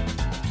 boy,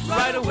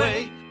 right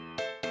away.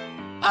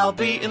 I'll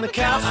be in the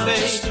cafe. I'm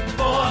just a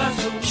boy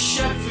from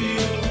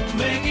Sheffield,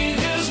 making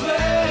his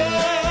way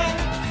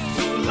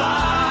through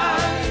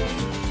life.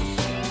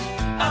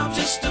 I'm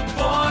just a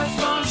boy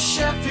from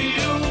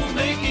Sheffield,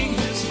 making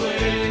his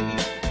way.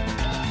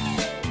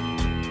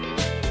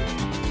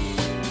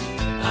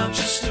 I'm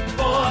just a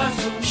boy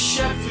from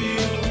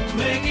Sheffield,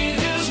 making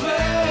his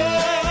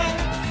way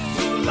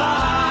through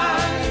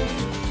life.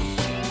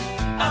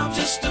 I'm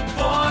just a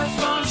boy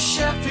from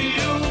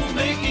Sheffield,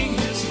 making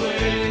his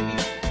way.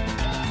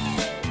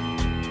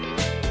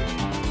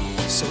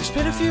 So it's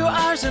been a few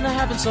hours and I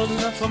haven't sold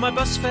enough for my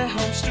bus fare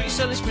home. Street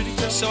selling's pretty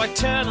tough, so I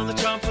turn on the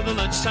charm for the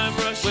lunchtime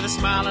rush with a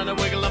smile and a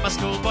wiggle on my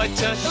schoolboy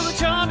touch. Oh, the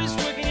charm is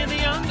working in the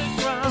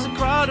underground. There's a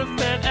crowd of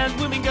men and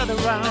women gather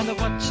round, and the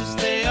watches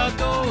they are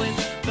going,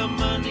 the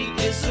money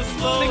is a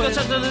flowing. Think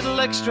I'll chuck a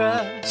little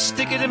extra,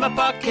 stick it in my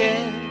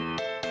pocket,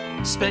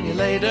 spend you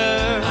later.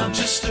 I'm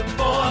just a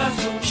boy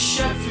from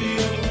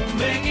Sheffield,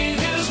 making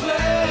his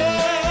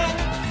way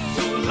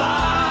through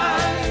life.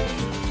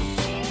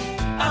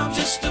 I'm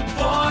just a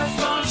boy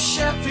from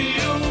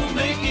Sheffield,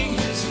 making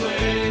his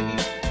way.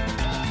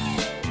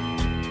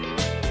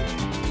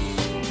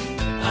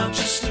 I'm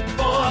just a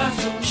boy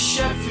from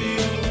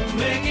Sheffield,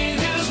 making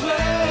his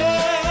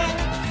way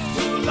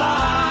through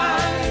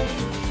life.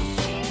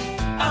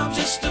 I'm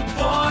just a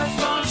boy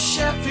from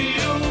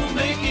Sheffield,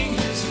 making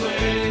his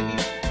way.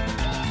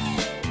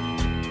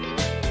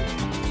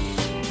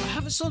 I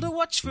haven't sold a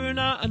watch for an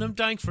hour and I'm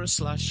dying for a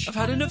slash. I've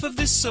had enough of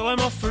this, so I'm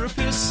off for a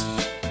piss.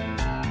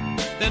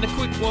 Then a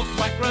quick walk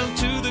back round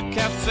to the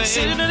cafe.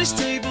 Sitting at his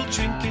table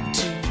drinking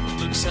tea,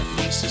 looks at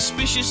me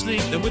suspiciously.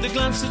 Then with a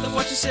glance at the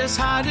watch he says,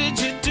 how did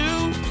you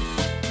do?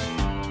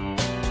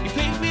 He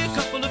paid me a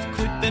couple of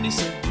quid, then he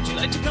said, would you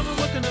like to come and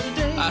work another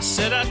day? I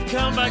said I'd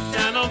come back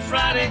down on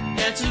Friday,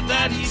 and to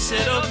that he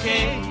said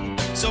okay.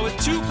 So with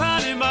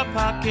 £2 in my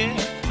pocket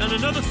and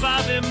another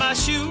 5 in my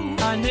shoe,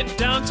 I nipped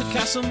down to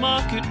Castle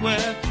Market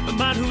where a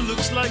man who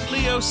looks like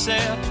Leo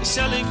Sayer is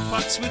selling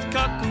pots with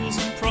cockles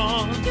and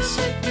prawns. You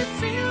make me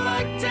feel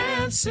like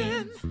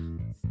dancing.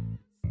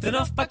 Then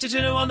off back to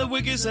dinner on the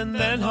Wiggies and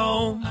then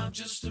home. I'm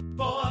just a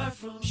boy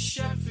from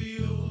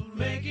Sheffield,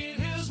 making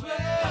his way.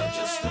 I'm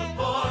just a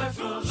boy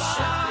from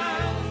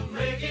Sheffield,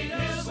 making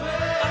his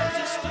way. I'm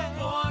just a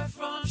boy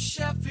from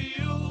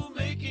Sheffield,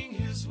 making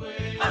his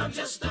way. I'm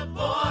just a